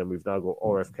Williamson, and we've now got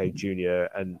RFK Jr.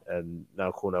 and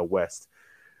now Cornel West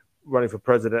running for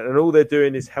president, and all they're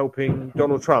doing is helping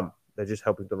Donald Trump. They're just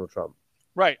helping Donald Trump.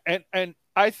 Right. And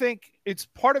I think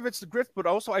part of it's the grift, but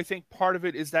also I think part of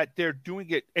it is that they're doing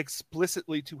it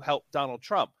explicitly to help Donald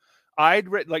Trump. I'd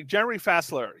read like Jeremy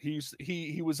Fassler. He's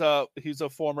a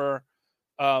former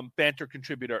banter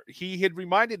contributor. He had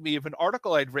reminded me of an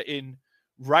article I'd written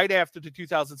right after the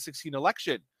 2016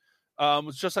 election. It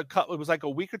was like a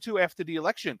week or two after the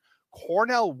election.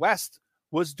 Cornel West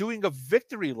was doing a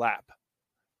victory lap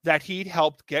that he'd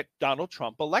helped get Donald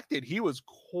Trump elected. He was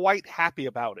quite happy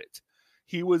about it.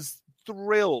 He was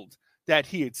thrilled that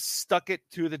he had stuck it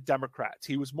to the Democrats.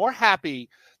 He was more happy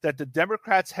that the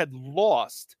Democrats had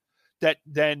lost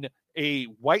than a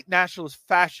white nationalist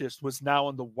fascist was now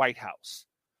in the White House.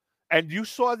 And you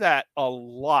saw that a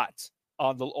lot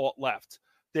on the alt left.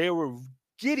 They were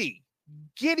giddy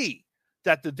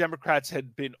that the Democrats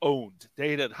had been owned.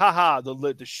 They had,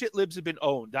 the shit libs have been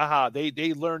owned.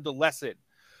 They learned a lesson.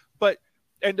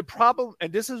 And the problem,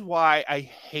 and this is why I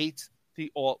hate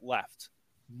the alt left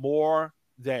more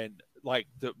than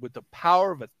with the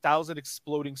power of 1,000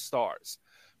 exploding stars,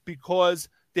 because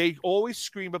they always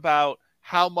scream about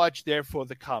how much they're for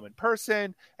the common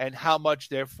person and how much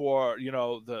they're for,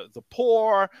 the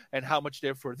poor and how much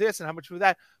they're for this and how much for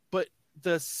that. But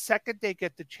the second they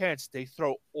get the chance, they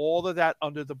throw all of that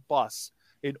under the bus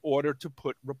in order to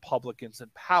put Republicans in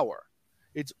power.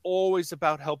 It's always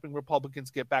about helping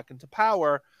Republicans get back into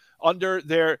power under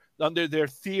their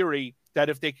theory that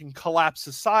if they can collapse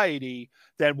society,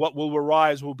 then what will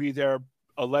arise will be their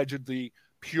allegedly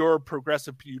pure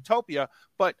progressive utopia.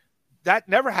 But that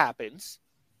never happens,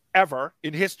 ever,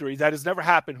 in history. That has never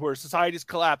happened, where societies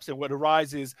collapse and what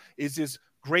arises is this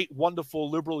great, wonderful,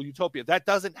 liberal utopia. That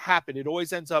doesn't happen. It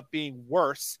always ends up being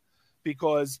worse,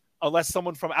 because unless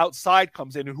someone from outside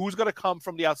comes in, and who's going to come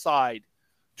from the outside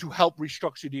to help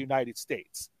restructure the United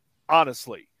States?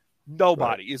 Honestly,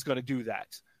 nobody is going to do that,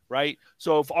 right?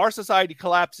 So if our society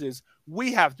collapses,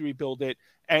 we have to rebuild it.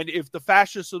 And if the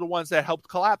fascists are the ones that helped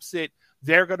collapse it,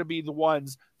 they're going to be the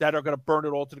ones that are going to burn it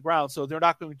all to the ground. So they're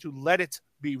not going to let it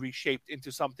be reshaped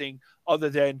into something other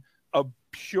than a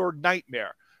pure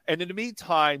nightmare. And in the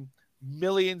meantime,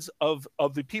 millions of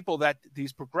the people that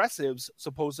these progressives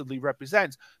supposedly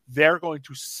represent, they're going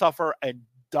to suffer and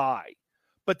die.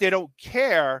 But they don't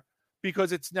care,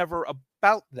 because it's never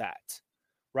about that,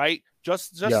 right?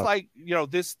 Just like,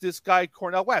 this guy,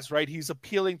 Cornel West, right? He's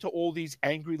appealing to all these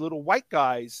angry little white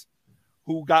guys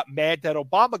who got mad that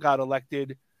Obama got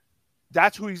elected.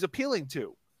 That's who he's appealing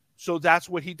to. So that's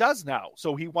what he does now.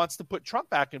 So he wants to put Trump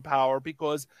back in power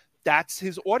because that's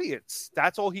his audience.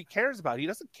 That's all he cares about. He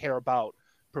doesn't care about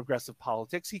progressive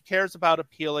politics. He cares about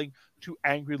appealing to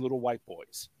angry little white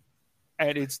boys.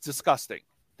 And it's disgusting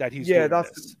that he's doing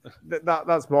this.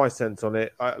 That's my sense on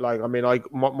it.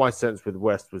 My sense with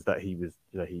West was that he was,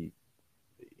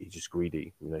 he's just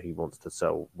greedy. He wants to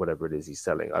sell whatever it is he's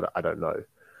selling. I don't know.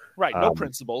 Right. No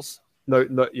principles.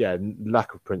 No. Yeah.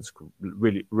 Lack of principle,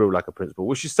 really real lack of principle,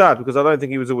 which is sad, because I don't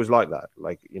think he was always like that.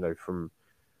 From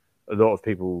a lot of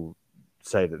people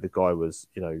say that the guy was,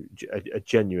 a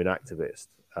genuine activist.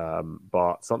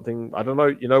 But something, I don't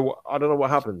know. I don't know what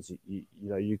happens.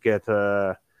 You get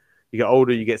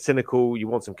older, you get cynical, you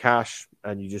want some cash,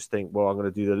 and you just think, well, I'm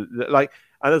going to do and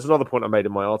there's another point I made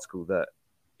in my article that,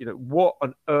 what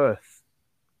on earth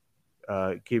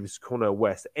gives Cornel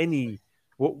West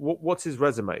what's his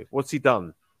resume? What's he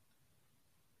done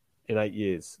in 8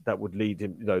 years that would lead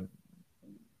him,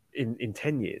 in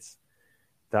 10 years,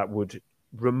 that would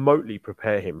remotely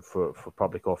prepare him for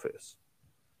public office?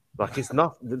 It's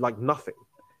nothing.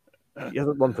 He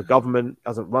hasn't run for government,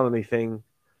 hasn't run anything,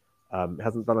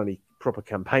 hasn't done any proper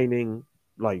campaigning.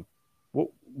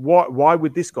 Why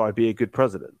would this guy be a good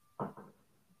president?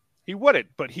 He wouldn't,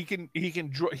 but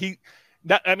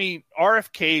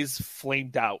RFK's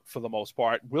flamed out for the most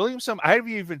part. Williamson, I haven't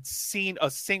even seen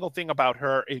a single thing about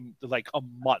her in a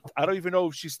month. I don't even know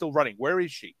if she's still running. Where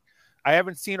is she? I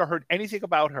haven't seen or heard anything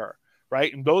about her,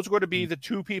 right? And those are going to be the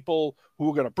two people who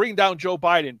are going to bring down Joe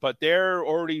Biden, but they're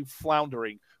already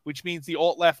floundering, which means the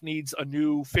alt-left needs a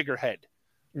new figurehead.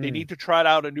 They need to trot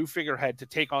out a new figurehead to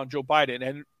take on Joe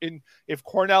Biden. And if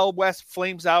Cornel West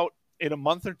flames out in a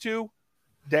month or two,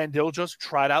 then they'll just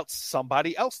trot out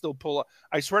somebody else. They'll pull.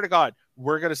 I swear to God,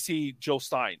 we're going to see Jill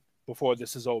Stein before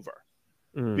this is over,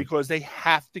 because they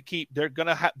have to keep.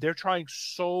 They're trying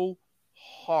so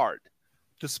hard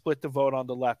to split the vote on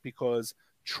the left, because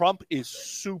Trump is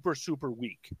super, super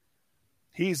weak.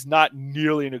 He's not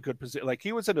nearly in a good position.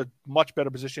 He was in a much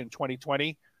better position in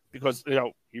 2020 because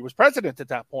he was president at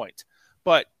that point,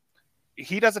 but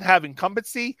he doesn't have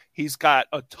incumbency. He's got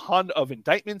a ton of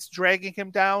indictments dragging him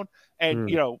down, and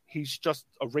he's just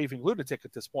a raving lunatic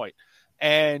at this point.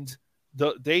 And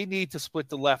they need to split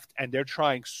the left, and they're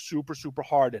trying super, super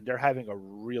hard, and they're having a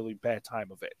really bad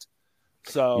time of it.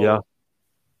 So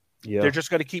Yeah. They're just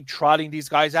going to keep trotting these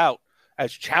guys out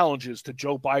as challenges to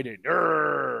Joe Biden.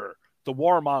 The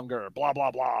warmonger, blah,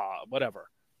 blah, blah, whatever.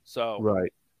 So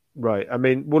Right. I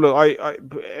mean, well, look, I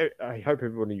hope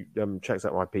everybody checks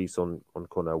out my piece on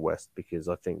Cornel West, because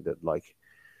I think that, like,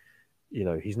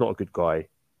 he's not a good guy.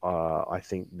 I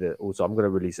think that also I'm going to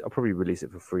release. I'll probably release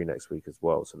it for free next week as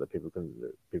well, so that people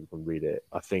can read it.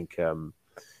 I think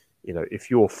if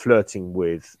you're flirting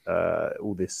with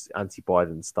all this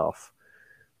anti-Biden stuff,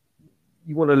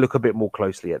 you want to look a bit more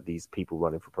closely at these people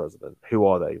running for president. Who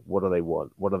are they? What do they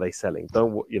want? What are they selling?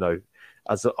 Don't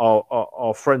as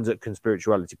our friends at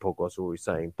Conspirituality Podcast are always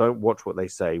saying, don't watch what they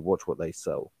say, watch what they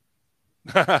sell.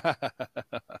 That's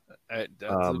a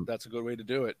good way to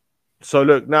do it. So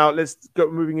look, now let's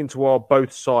go moving into our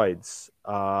both sides.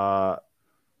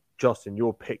 Justin,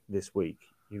 your pick this week.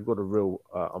 You've got a real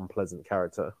unpleasant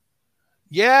character.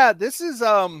 Yeah, this was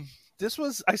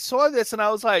I saw this and I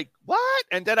was like, what?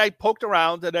 And then I poked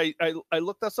around and I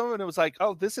looked at some of it and it was like,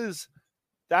 oh, that's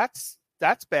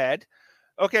bad.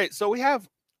 Okay, so we have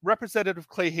Representative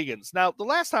Clay Higgins. Now, the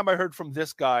last time I heard from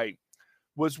this guy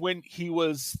was when he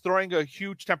was throwing a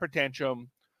huge temper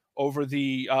tantrum over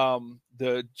the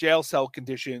jail cell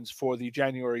conditions for the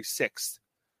January 6th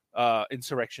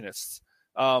insurrectionists,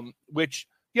 which,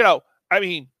 I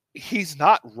mean, he's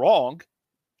not wrong.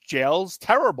 Jail's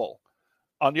terrible.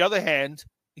 On the other hand,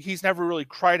 he's never really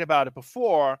cried about it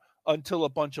before until a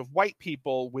bunch of white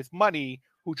people with money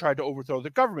who tried to overthrow the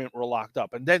government were locked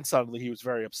up. And then suddenly he was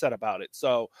very upset about it.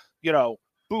 So,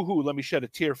 boo-hoo, let me shed a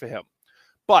tear for him.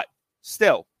 But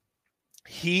still,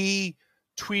 he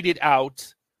tweeted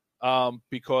out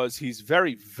because he's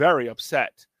very, very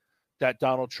upset that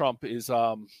Donald Trump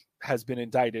has been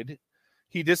indicted.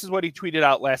 This is what he tweeted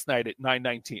out last night at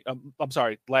 9:19. I'm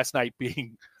sorry, last night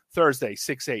being Thursday,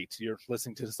 6/8. You're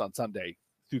listening to this on Sunday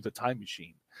through the time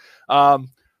machine.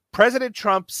 President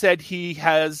Trump said he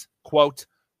has, quote,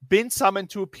 been summoned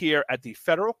to appear at the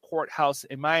federal courthouse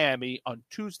in Miami on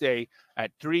Tuesday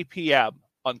at 3 p.m.,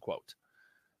 unquote.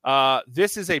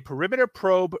 This is a perimeter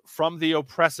probe from the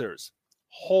oppressors.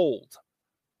 Hold.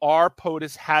 R.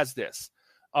 POTUS has this.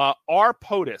 R.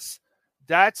 POTUS,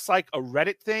 that's like a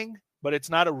Reddit thing, but it's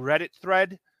not a Reddit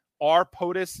thread. R.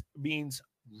 POTUS means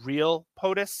real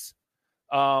POTUS.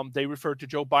 They refer to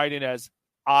Joe Biden as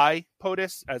I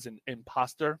POTUS, as an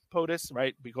imposter POTUS,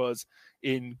 right? Because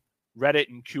in Reddit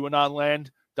and QAnon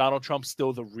land, Donald Trump's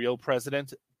still the real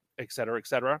president, et cetera, et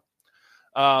cetera.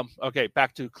 Okay,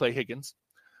 back to Clay Higgins.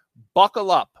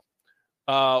 Buckle up.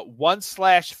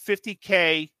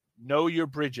 1/50K, know your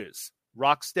bridges.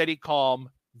 Rock steady calm,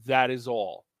 that is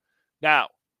all. Now,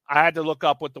 I had to look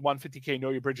up what the 150K know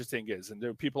your bridges thing is, and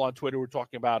there were people on Twitter who were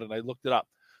talking about it, and I looked it up.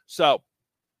 So,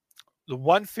 the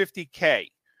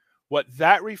 150K, what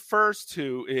that refers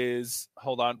to is,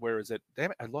 hold on, where is it?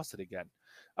 Damn it, I lost it again.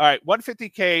 All right,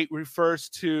 150K refers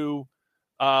to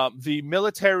the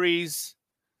military's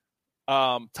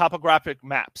topographic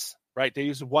maps, right? They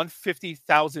use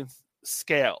 1/50,000th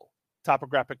scale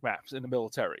topographic maps in the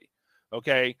military,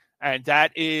 okay? And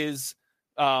that is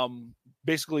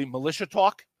basically militia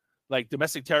talk, like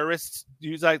domestic terrorists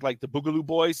use, like the Boogaloo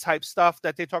Boys type stuff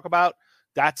that they talk about.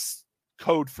 That's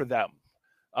code for them.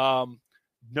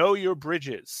 Know your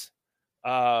bridges.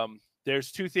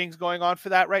 There's two things going on for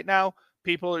that right now.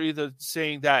 People are either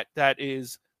saying that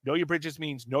is know your bridges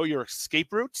means know your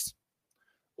escape routes,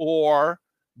 or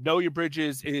know your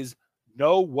bridges is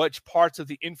know which parts of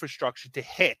the infrastructure to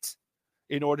hit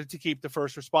in order to keep the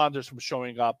first responders from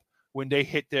showing up when they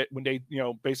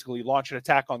basically launch an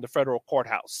attack on the federal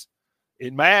courthouse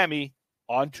in Miami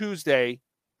on Tuesday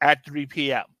at 3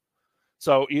 p.m.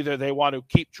 So either they want to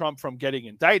keep Trump from getting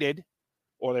indicted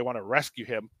or they want to rescue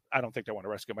him. I don't think they want to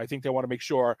rescue him. I think they want to make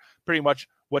sure pretty much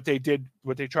what they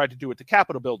tried to do at the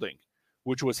Capitol building,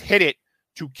 which was hit it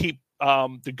to keep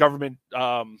the government,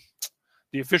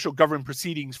 the official government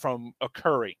proceedings from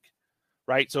occurring,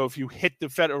 right? So if you hit the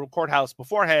federal courthouse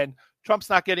beforehand, Trump's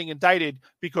not getting indicted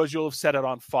because you'll have set it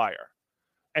on fire.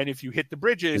 And if you hit the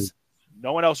bridges,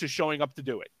 no one else is showing up to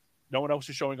do it. No one else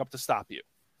is showing up to stop you.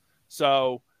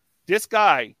 So this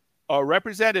guy, a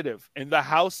representative in the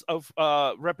House of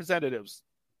Representatives,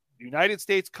 United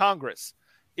States Congress,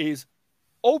 is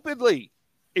openly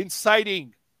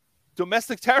inciting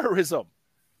domestic terrorism.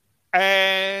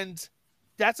 And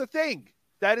that's a thing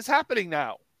that is happening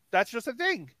now. That's just a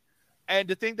thing. And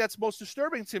the thing that's most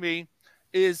disturbing to me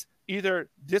is either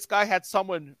this guy had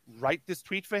someone write this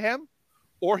tweet for him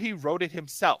or he wrote it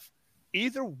himself.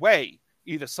 Either way,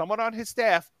 either someone on his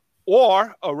staff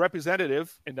or a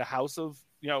representative in the House of,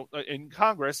 in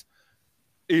Congress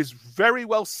is very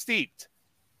well steeped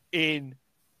in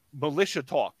militia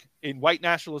talk, in white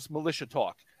nationalist militia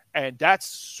talk. And that's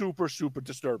super, super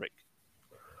disturbing.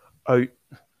 Oh,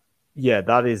 yeah,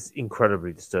 that is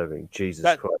incredibly disturbing. Jesus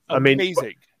Christ. Amazing. I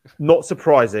mean, not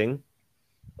surprising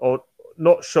or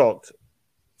not shocked.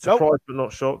 Surprised but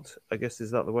not shocked, I guess, is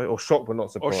that the way? Or shocked but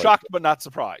not surprised? Or shocked but not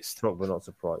surprised. Shocked but not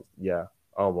surprised, yeah.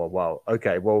 Oh, well, wow.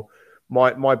 Okay, well,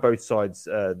 my both sides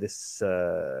this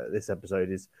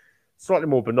episode is slightly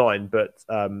more benign, but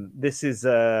this is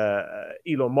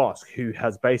Elon Musk, who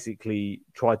has basically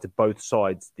tried to both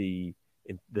sides the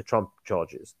Trump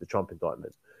charges, the Trump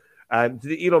indictment.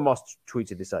 Elon Musk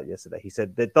tweeted this out yesterday. He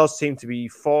said, there does seem to be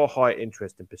far higher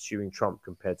interest in pursuing Trump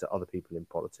compared to other people in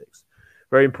politics.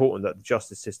 Very important that the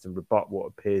justice system rebut what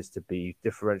appears to be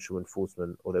differential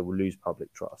enforcement, or they will lose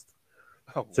public trust.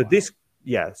 Oh, so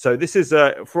wow. So this is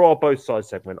for our both sides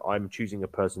segment. I'm choosing a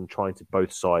person trying to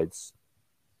both sides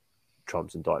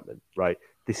Trump's indictment. Right,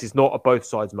 this is not a both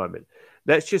sides moment.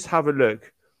 Let's just have a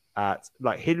look at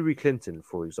like Hillary Clinton,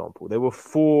 for example. There were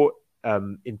 4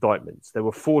 indictments. There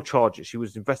were 4 charges. She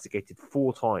was investigated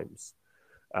 4 times.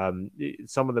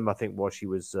 Some of them, I think, while she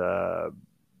was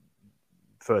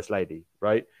First Lady,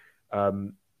 right?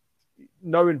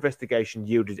 No investigation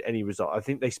yielded any result. I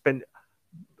think they spent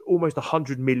almost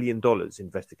 $100 million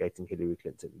investigating Hillary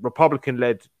Clinton.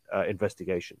 Republican-led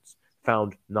investigations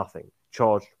found nothing,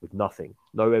 charged with nothing,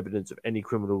 no evidence of any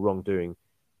criminal wrongdoing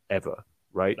ever,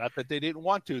 right? Not that they didn't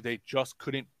want to, they just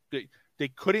couldn't. They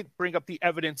couldn't bring up the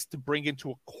evidence to bring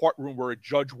into a courtroom where a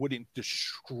judge wouldn't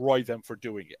destroy them for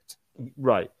doing it.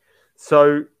 Right.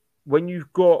 So when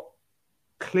you've got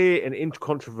clear and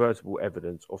incontrovertible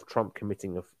evidence of Trump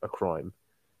committing a crime,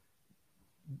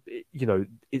 you know,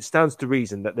 it stands to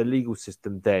reason that the legal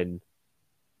system then,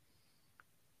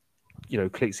 you know,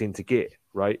 clicks into gear,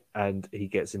 right? And he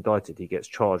gets indicted. He gets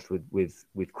charged with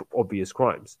obvious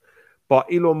crimes. But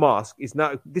Elon Musk is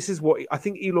now, this is what I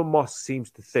think Elon Musk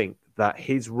seems to think that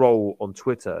his role on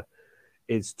Twitter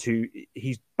is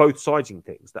he's both siding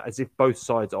things, that as if both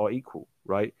sides are equal,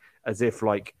 right? As if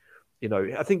like, you know,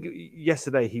 I think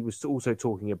yesterday he was also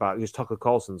talking about, because Tucker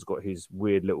Carlson's got his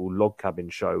weird little log cabin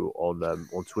show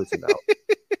on Twitter now.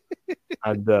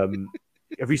 And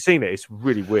have you seen it? It's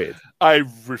really weird. I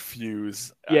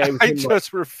refuse. Yeah, I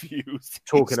just refuse.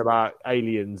 Talking about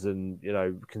aliens and, you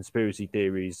know, conspiracy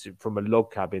theories from a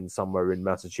log cabin somewhere in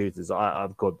Massachusetts. I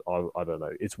don't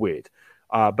know. It's weird.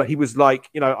 But he was like,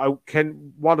 you know,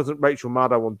 why doesn't Rachel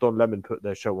Maddow and Don Lemon put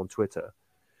their show on Twitter?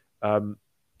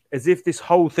 As if this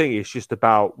whole thing is just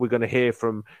about, we're going to hear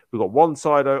from, we've got one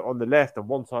side on the left and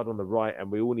one side on the right, and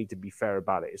we all need to be fair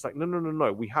about it. It's like,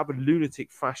 no. We have a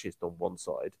lunatic fascist on one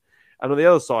side. And on the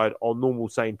other side are normal,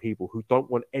 sane people who don't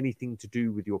want anything to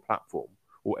do with your platform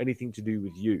or anything to do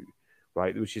with you,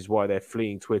 right? Which is why they're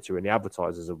fleeing Twitter and the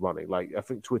advertisers are running. Like, I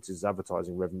think Twitter's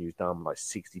advertising revenue is down like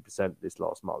 60% this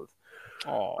last month.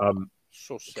 Oh,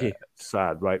 so sad. Yeah,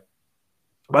 sad, right?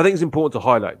 But I think it's important to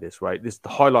highlight this, right? To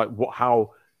highlight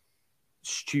how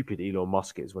stupid Elon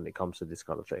Musk is when it comes to this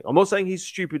kind of thing. I'm not saying he's a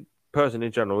stupid person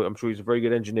in general. I'm sure he's a very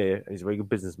good engineer and he's a very good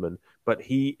businessman, but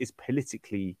he is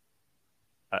politically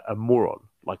a moron,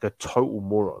 like a total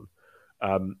moron.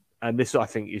 And this, I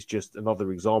think, is just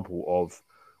another example of,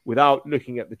 without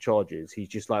looking at the charges, he's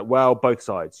just like, well, both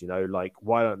sides, you know, like,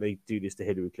 why don't they do this to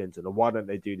Hillary Clinton or why don't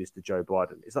they do this to Joe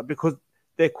Biden? It's like, because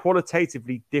they're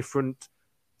qualitatively different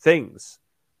things,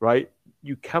 right?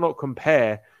 You cannot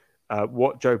compare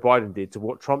what Joe Biden did to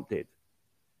what Trump did,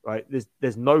 right?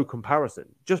 There's no comparison.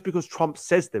 Just because Trump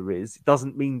says there is,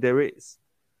 doesn't mean there is.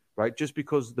 Right, just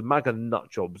because the MAGA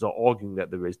nutjobs are arguing that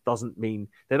there is doesn't mean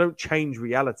they don't change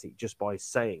reality just by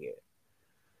saying it.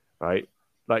 Right,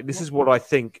 like this is what I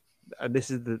think, and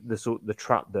this is the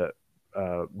trap that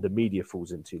the media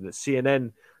falls into. That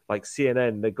CNN,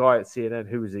 the guy at CNN,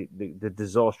 who was the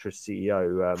disastrous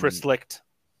CEO,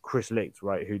 Chris Licht,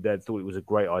 right, who then thought it was a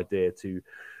great idea to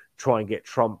try and get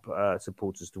Trump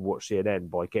supporters to watch CNN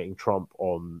by getting Trump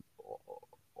on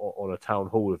a town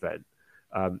hall event.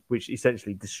 Which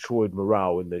essentially destroyed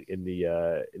morale in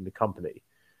the company,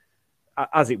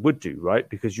 as it would do, right?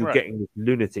 Because you're getting this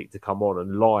lunatic to come on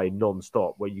and lie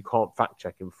non-stop, where you can't fact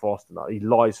check him fast enough. He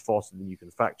lies faster than you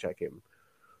can fact check him.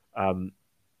 And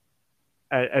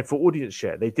for audience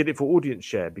share, they did it for audience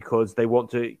share because they want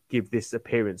to give this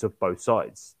appearance of both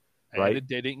sides, right? And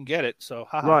they didn't get it, so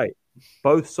haha. Right.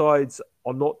 Both sides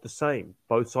are not the same.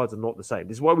 Both sides are not the same.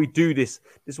 This is why we do this.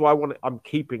 This is why I'm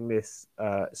keeping this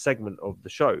segment of the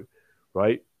show,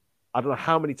 right? I don't know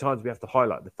how many times we have to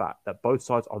highlight the fact that both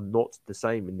sides are not the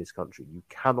same in this country. You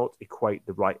cannot equate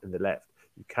the right and the left.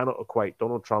 You cannot equate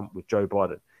Donald Trump with Joe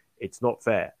Biden. It's not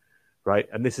fair, right?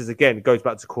 And this is, again, it goes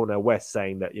back to Cornel West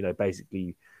saying that, you know,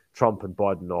 basically Trump and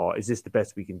Biden are, is this the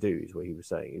best we can do? Is what he was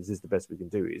saying. Is this the best we can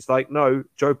do? It's like, no,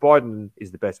 Joe Biden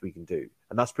is the best we can do.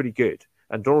 And that's pretty good.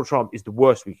 And Donald Trump is the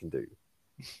worst we can do.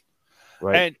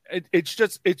 Right. And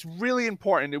it's really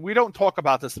important. And we don't talk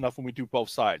about this enough when we do both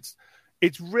sides.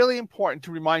 It's really important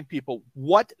to remind people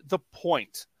what the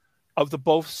point of the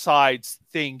both sides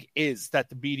thing is that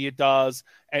the media does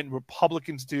and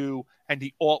Republicans do and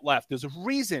the alt-left. There's a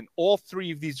reason all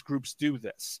three of these groups do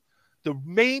this. The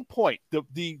main point, the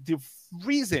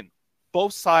reason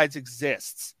both sides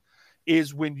exists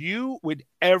is when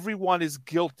everyone is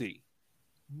guilty,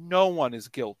 no one is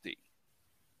guilty.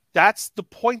 That's the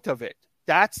point of it.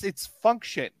 That's its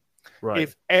function. Right.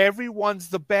 If everyone's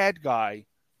the bad guy,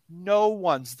 no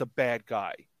one's the bad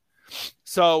guy.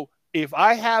 So if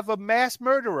I have a mass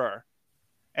murderer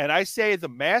and I say the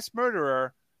mass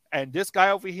murderer and this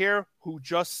guy over here who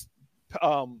just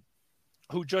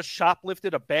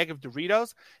shoplifted a bag of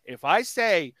Doritos, if I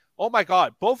say, oh my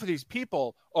God, both of these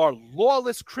people are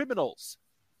lawless criminals,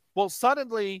 well,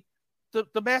 suddenly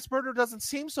the mass murderer doesn't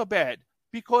seem so bad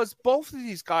because both of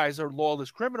these guys are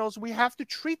lawless criminals. We have to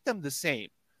treat them the same.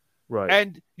 Right.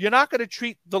 And you're not going to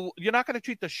treat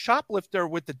the shoplifter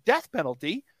with the death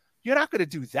penalty. You're not going to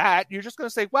do that. You're just going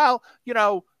to say, well,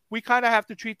 we kind of have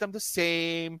to treat them the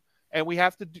same. And we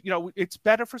have to, it's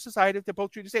better for society if they're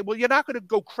both treated the same. Well, you're not going to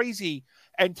go crazy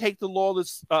and take the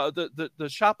lawless, the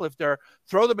shoplifter,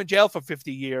 throw them in jail for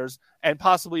 50 years and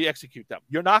possibly execute them.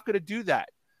 You're not going to do that.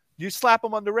 You slap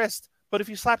them on the wrist. But if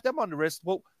you slap them on the wrist,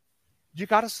 well, you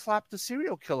got to slap the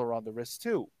serial killer on the wrist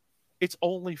too. It's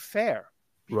only fair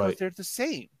because they're the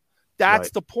same.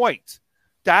 That's the point.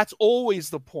 That's always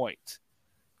the point.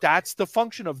 That's the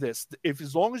function of this.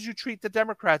 As long as you treat the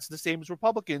Democrats the same as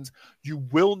Republicans, you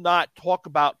will not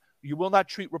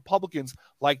treat Republicans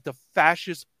like the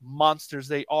fascist monsters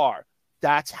they are.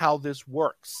 That's how this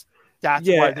works. That's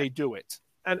why they do it.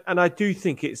 And I do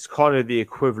think it's kind of the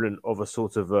equivalent of a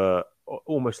sort of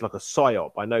almost like a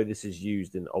psyop. I know this is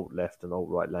used in alt-left and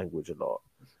alt-right language a lot,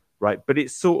 right? But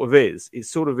it sort of is. It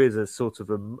sort of is a sort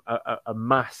of a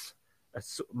mass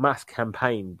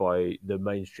campaign by the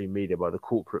mainstream media, by the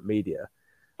corporate media.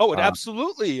 Oh, it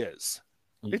absolutely is.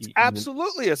 It's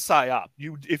absolutely a psyop.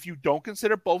 If you don't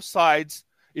consider both sides,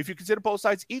 if you consider both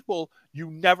sides equal, you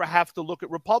never have to look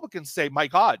at Republicans and say, my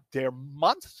God, they're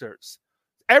monsters.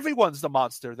 Everyone's the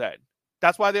monster then.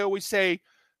 That's why they always say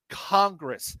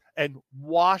Congress and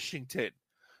Washington.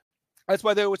 That's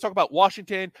why they always talk about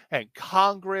Washington and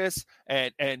Congress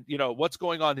and what's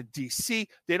going on in D.C.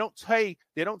 They don't say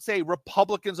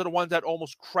Republicans are the ones that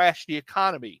almost crashed the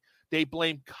economy. They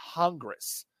blame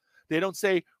Congress. They don't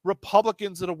say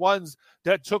Republicans are the ones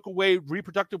that took away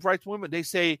reproductive rights of women. They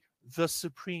say the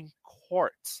Supreme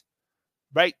Court.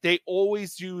 Right? They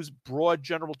always use broad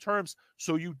general terms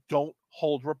so you don't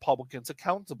hold Republicans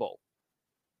accountable.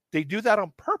 They do that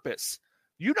on purpose.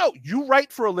 You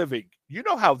write for a living. You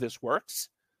know how this works.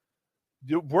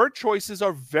 The word choices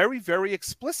are very, very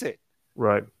explicit.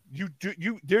 Right.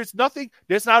 There's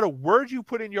not a word you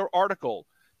put in your article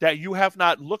that you have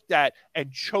not looked at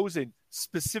and chosen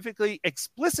specifically,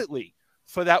 explicitly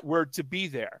for that word to be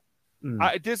there.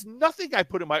 There's nothing I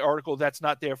put in my article that's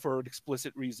not there for an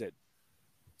explicit reason.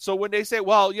 So when they say,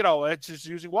 well, it's just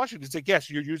using Washington, it's like, yes,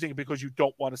 you're using it because you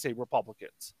don't want to say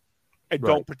Republicans and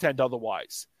don't pretend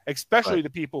otherwise, especially the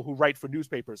people who write for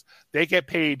newspapers. They get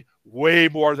paid way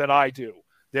more than I do.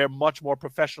 They're much more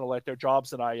professional at their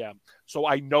jobs than I am. So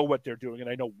I know what they're doing and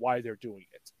I know why they're doing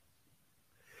it.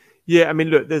 Yeah, I mean,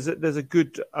 look, there's a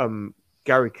good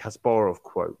Garry Kasparov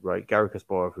quote, right? Garry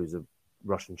Kasparov, who's a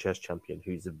Russian chess champion,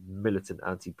 who's a militant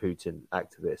anti-Putin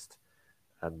activist.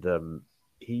 And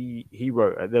he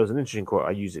wrote, there was an interesting quote.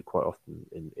 I use it quite often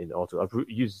in articles. I've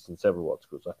used it in several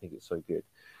articles. I think it's so good.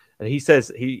 And he said,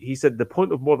 the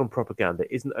point of modern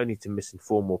propaganda isn't only to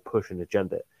misinform or push an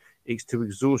agenda. It's to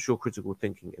exhaust your critical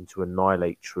thinking and to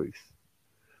annihilate truth.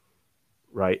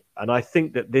 Right? And I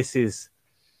think that this is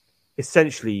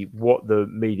essentially what the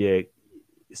media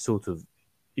sort of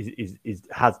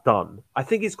has done. I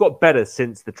think it's got better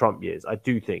since the Trump years. I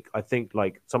think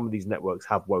like some of these networks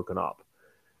have woken up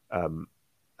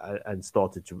and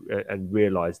started to and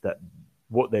realized that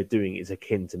what they're doing is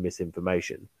akin to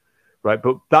misinformation, right?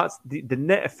 But that's the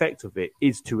net effect of it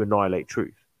is to annihilate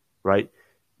truth, right?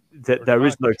 That there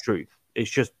is no truth. It's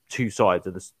just two sides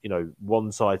of this.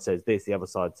 One side says this, the other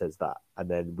side says that, and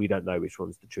then we don't know which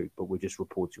one's the truth. But we're just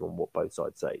reporting on what both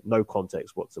sides say. No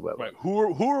context whatsoever. Right?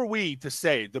 Who are we to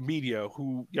say, the media?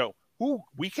 Who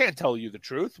we can't tell you the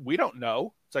truth. We don't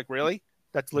know. It's like, really?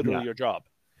 That's literally your job.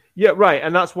 Yeah, right,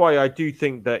 and that's why I do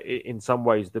think that in some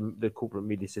ways the corporate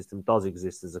media system does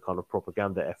exist as a kind of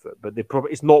propaganda effort, but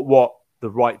it's not what the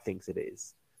right thinks it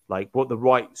is. Like what the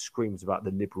right screams about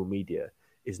the liberal media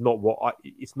is not what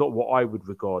I would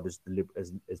regard as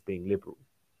as being liberal,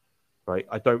 right?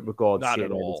 I don't regard Not at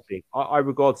CNN all. as being. I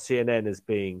regard CNN as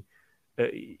being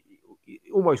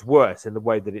almost worse in the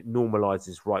way that it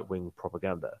normalizes right wing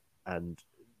propaganda, and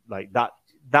like that.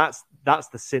 That's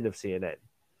the sin of CNN.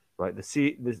 Right, the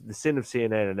sin of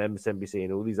CNN and MSNBC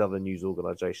and all these other news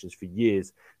organizations for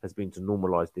years has been to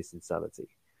normalize this insanity,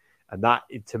 and that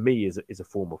to me is a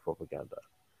form of propaganda.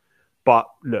 But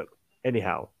look,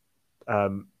 anyhow,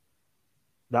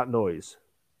 that noise.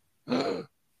 Dun,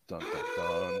 dun,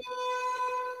 dun.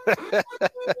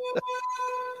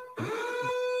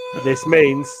 This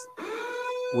means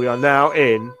we are now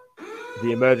in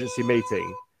the emergency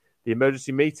meeting. The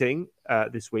emergency meeting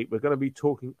this week, we're going to be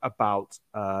talking about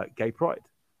gay pride.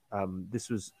 This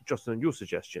was, Justin, your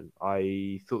suggestion.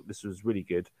 I thought this was really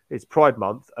good. It's Pride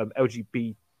Month,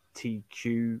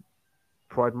 LGBTQ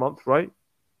Pride Month, right?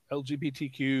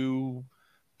 LGBTQ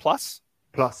plus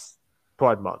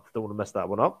Pride Month. Don't want to mess that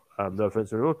one up. No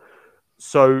offense to anyone.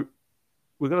 So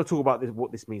we're going to talk about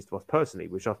what this means to us personally,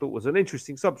 which I thought was an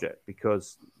interesting subject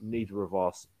because neither of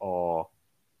us are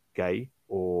gay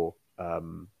or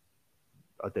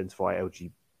identify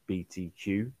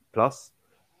LGBTQ plus.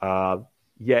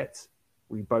 Yet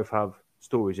we both have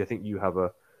stories. I think you have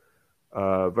a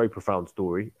very profound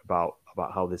story about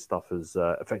how this stuff has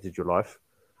affected your life.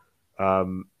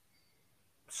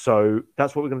 So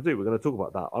that's what we're going to do. We're going to talk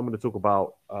about that. I'm going to talk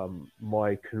about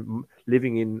my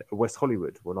living in West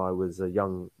Hollywood when I was a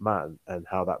young man and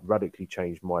how that radically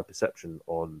changed my perception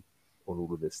on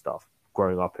all of this stuff.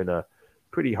 Growing up in a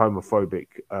pretty homophobic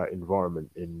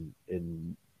environment in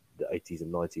the 80s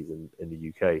and 90s in the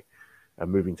UK,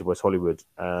 and moving to West Hollywood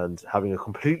and having a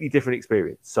completely different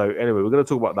experience. So anyway, we're going to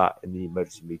talk about that in the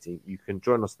emergency meeting. You can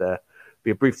join us there.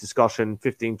 Be a brief discussion,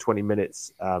 15, 20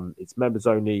 minutes. It's members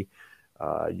only.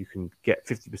 You can get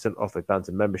 50% off a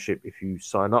Banter membership if you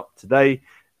sign up today.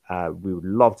 We would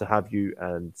love to have you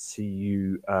and see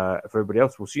you. For everybody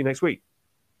else, we'll see you next week.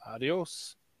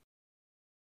 Adios.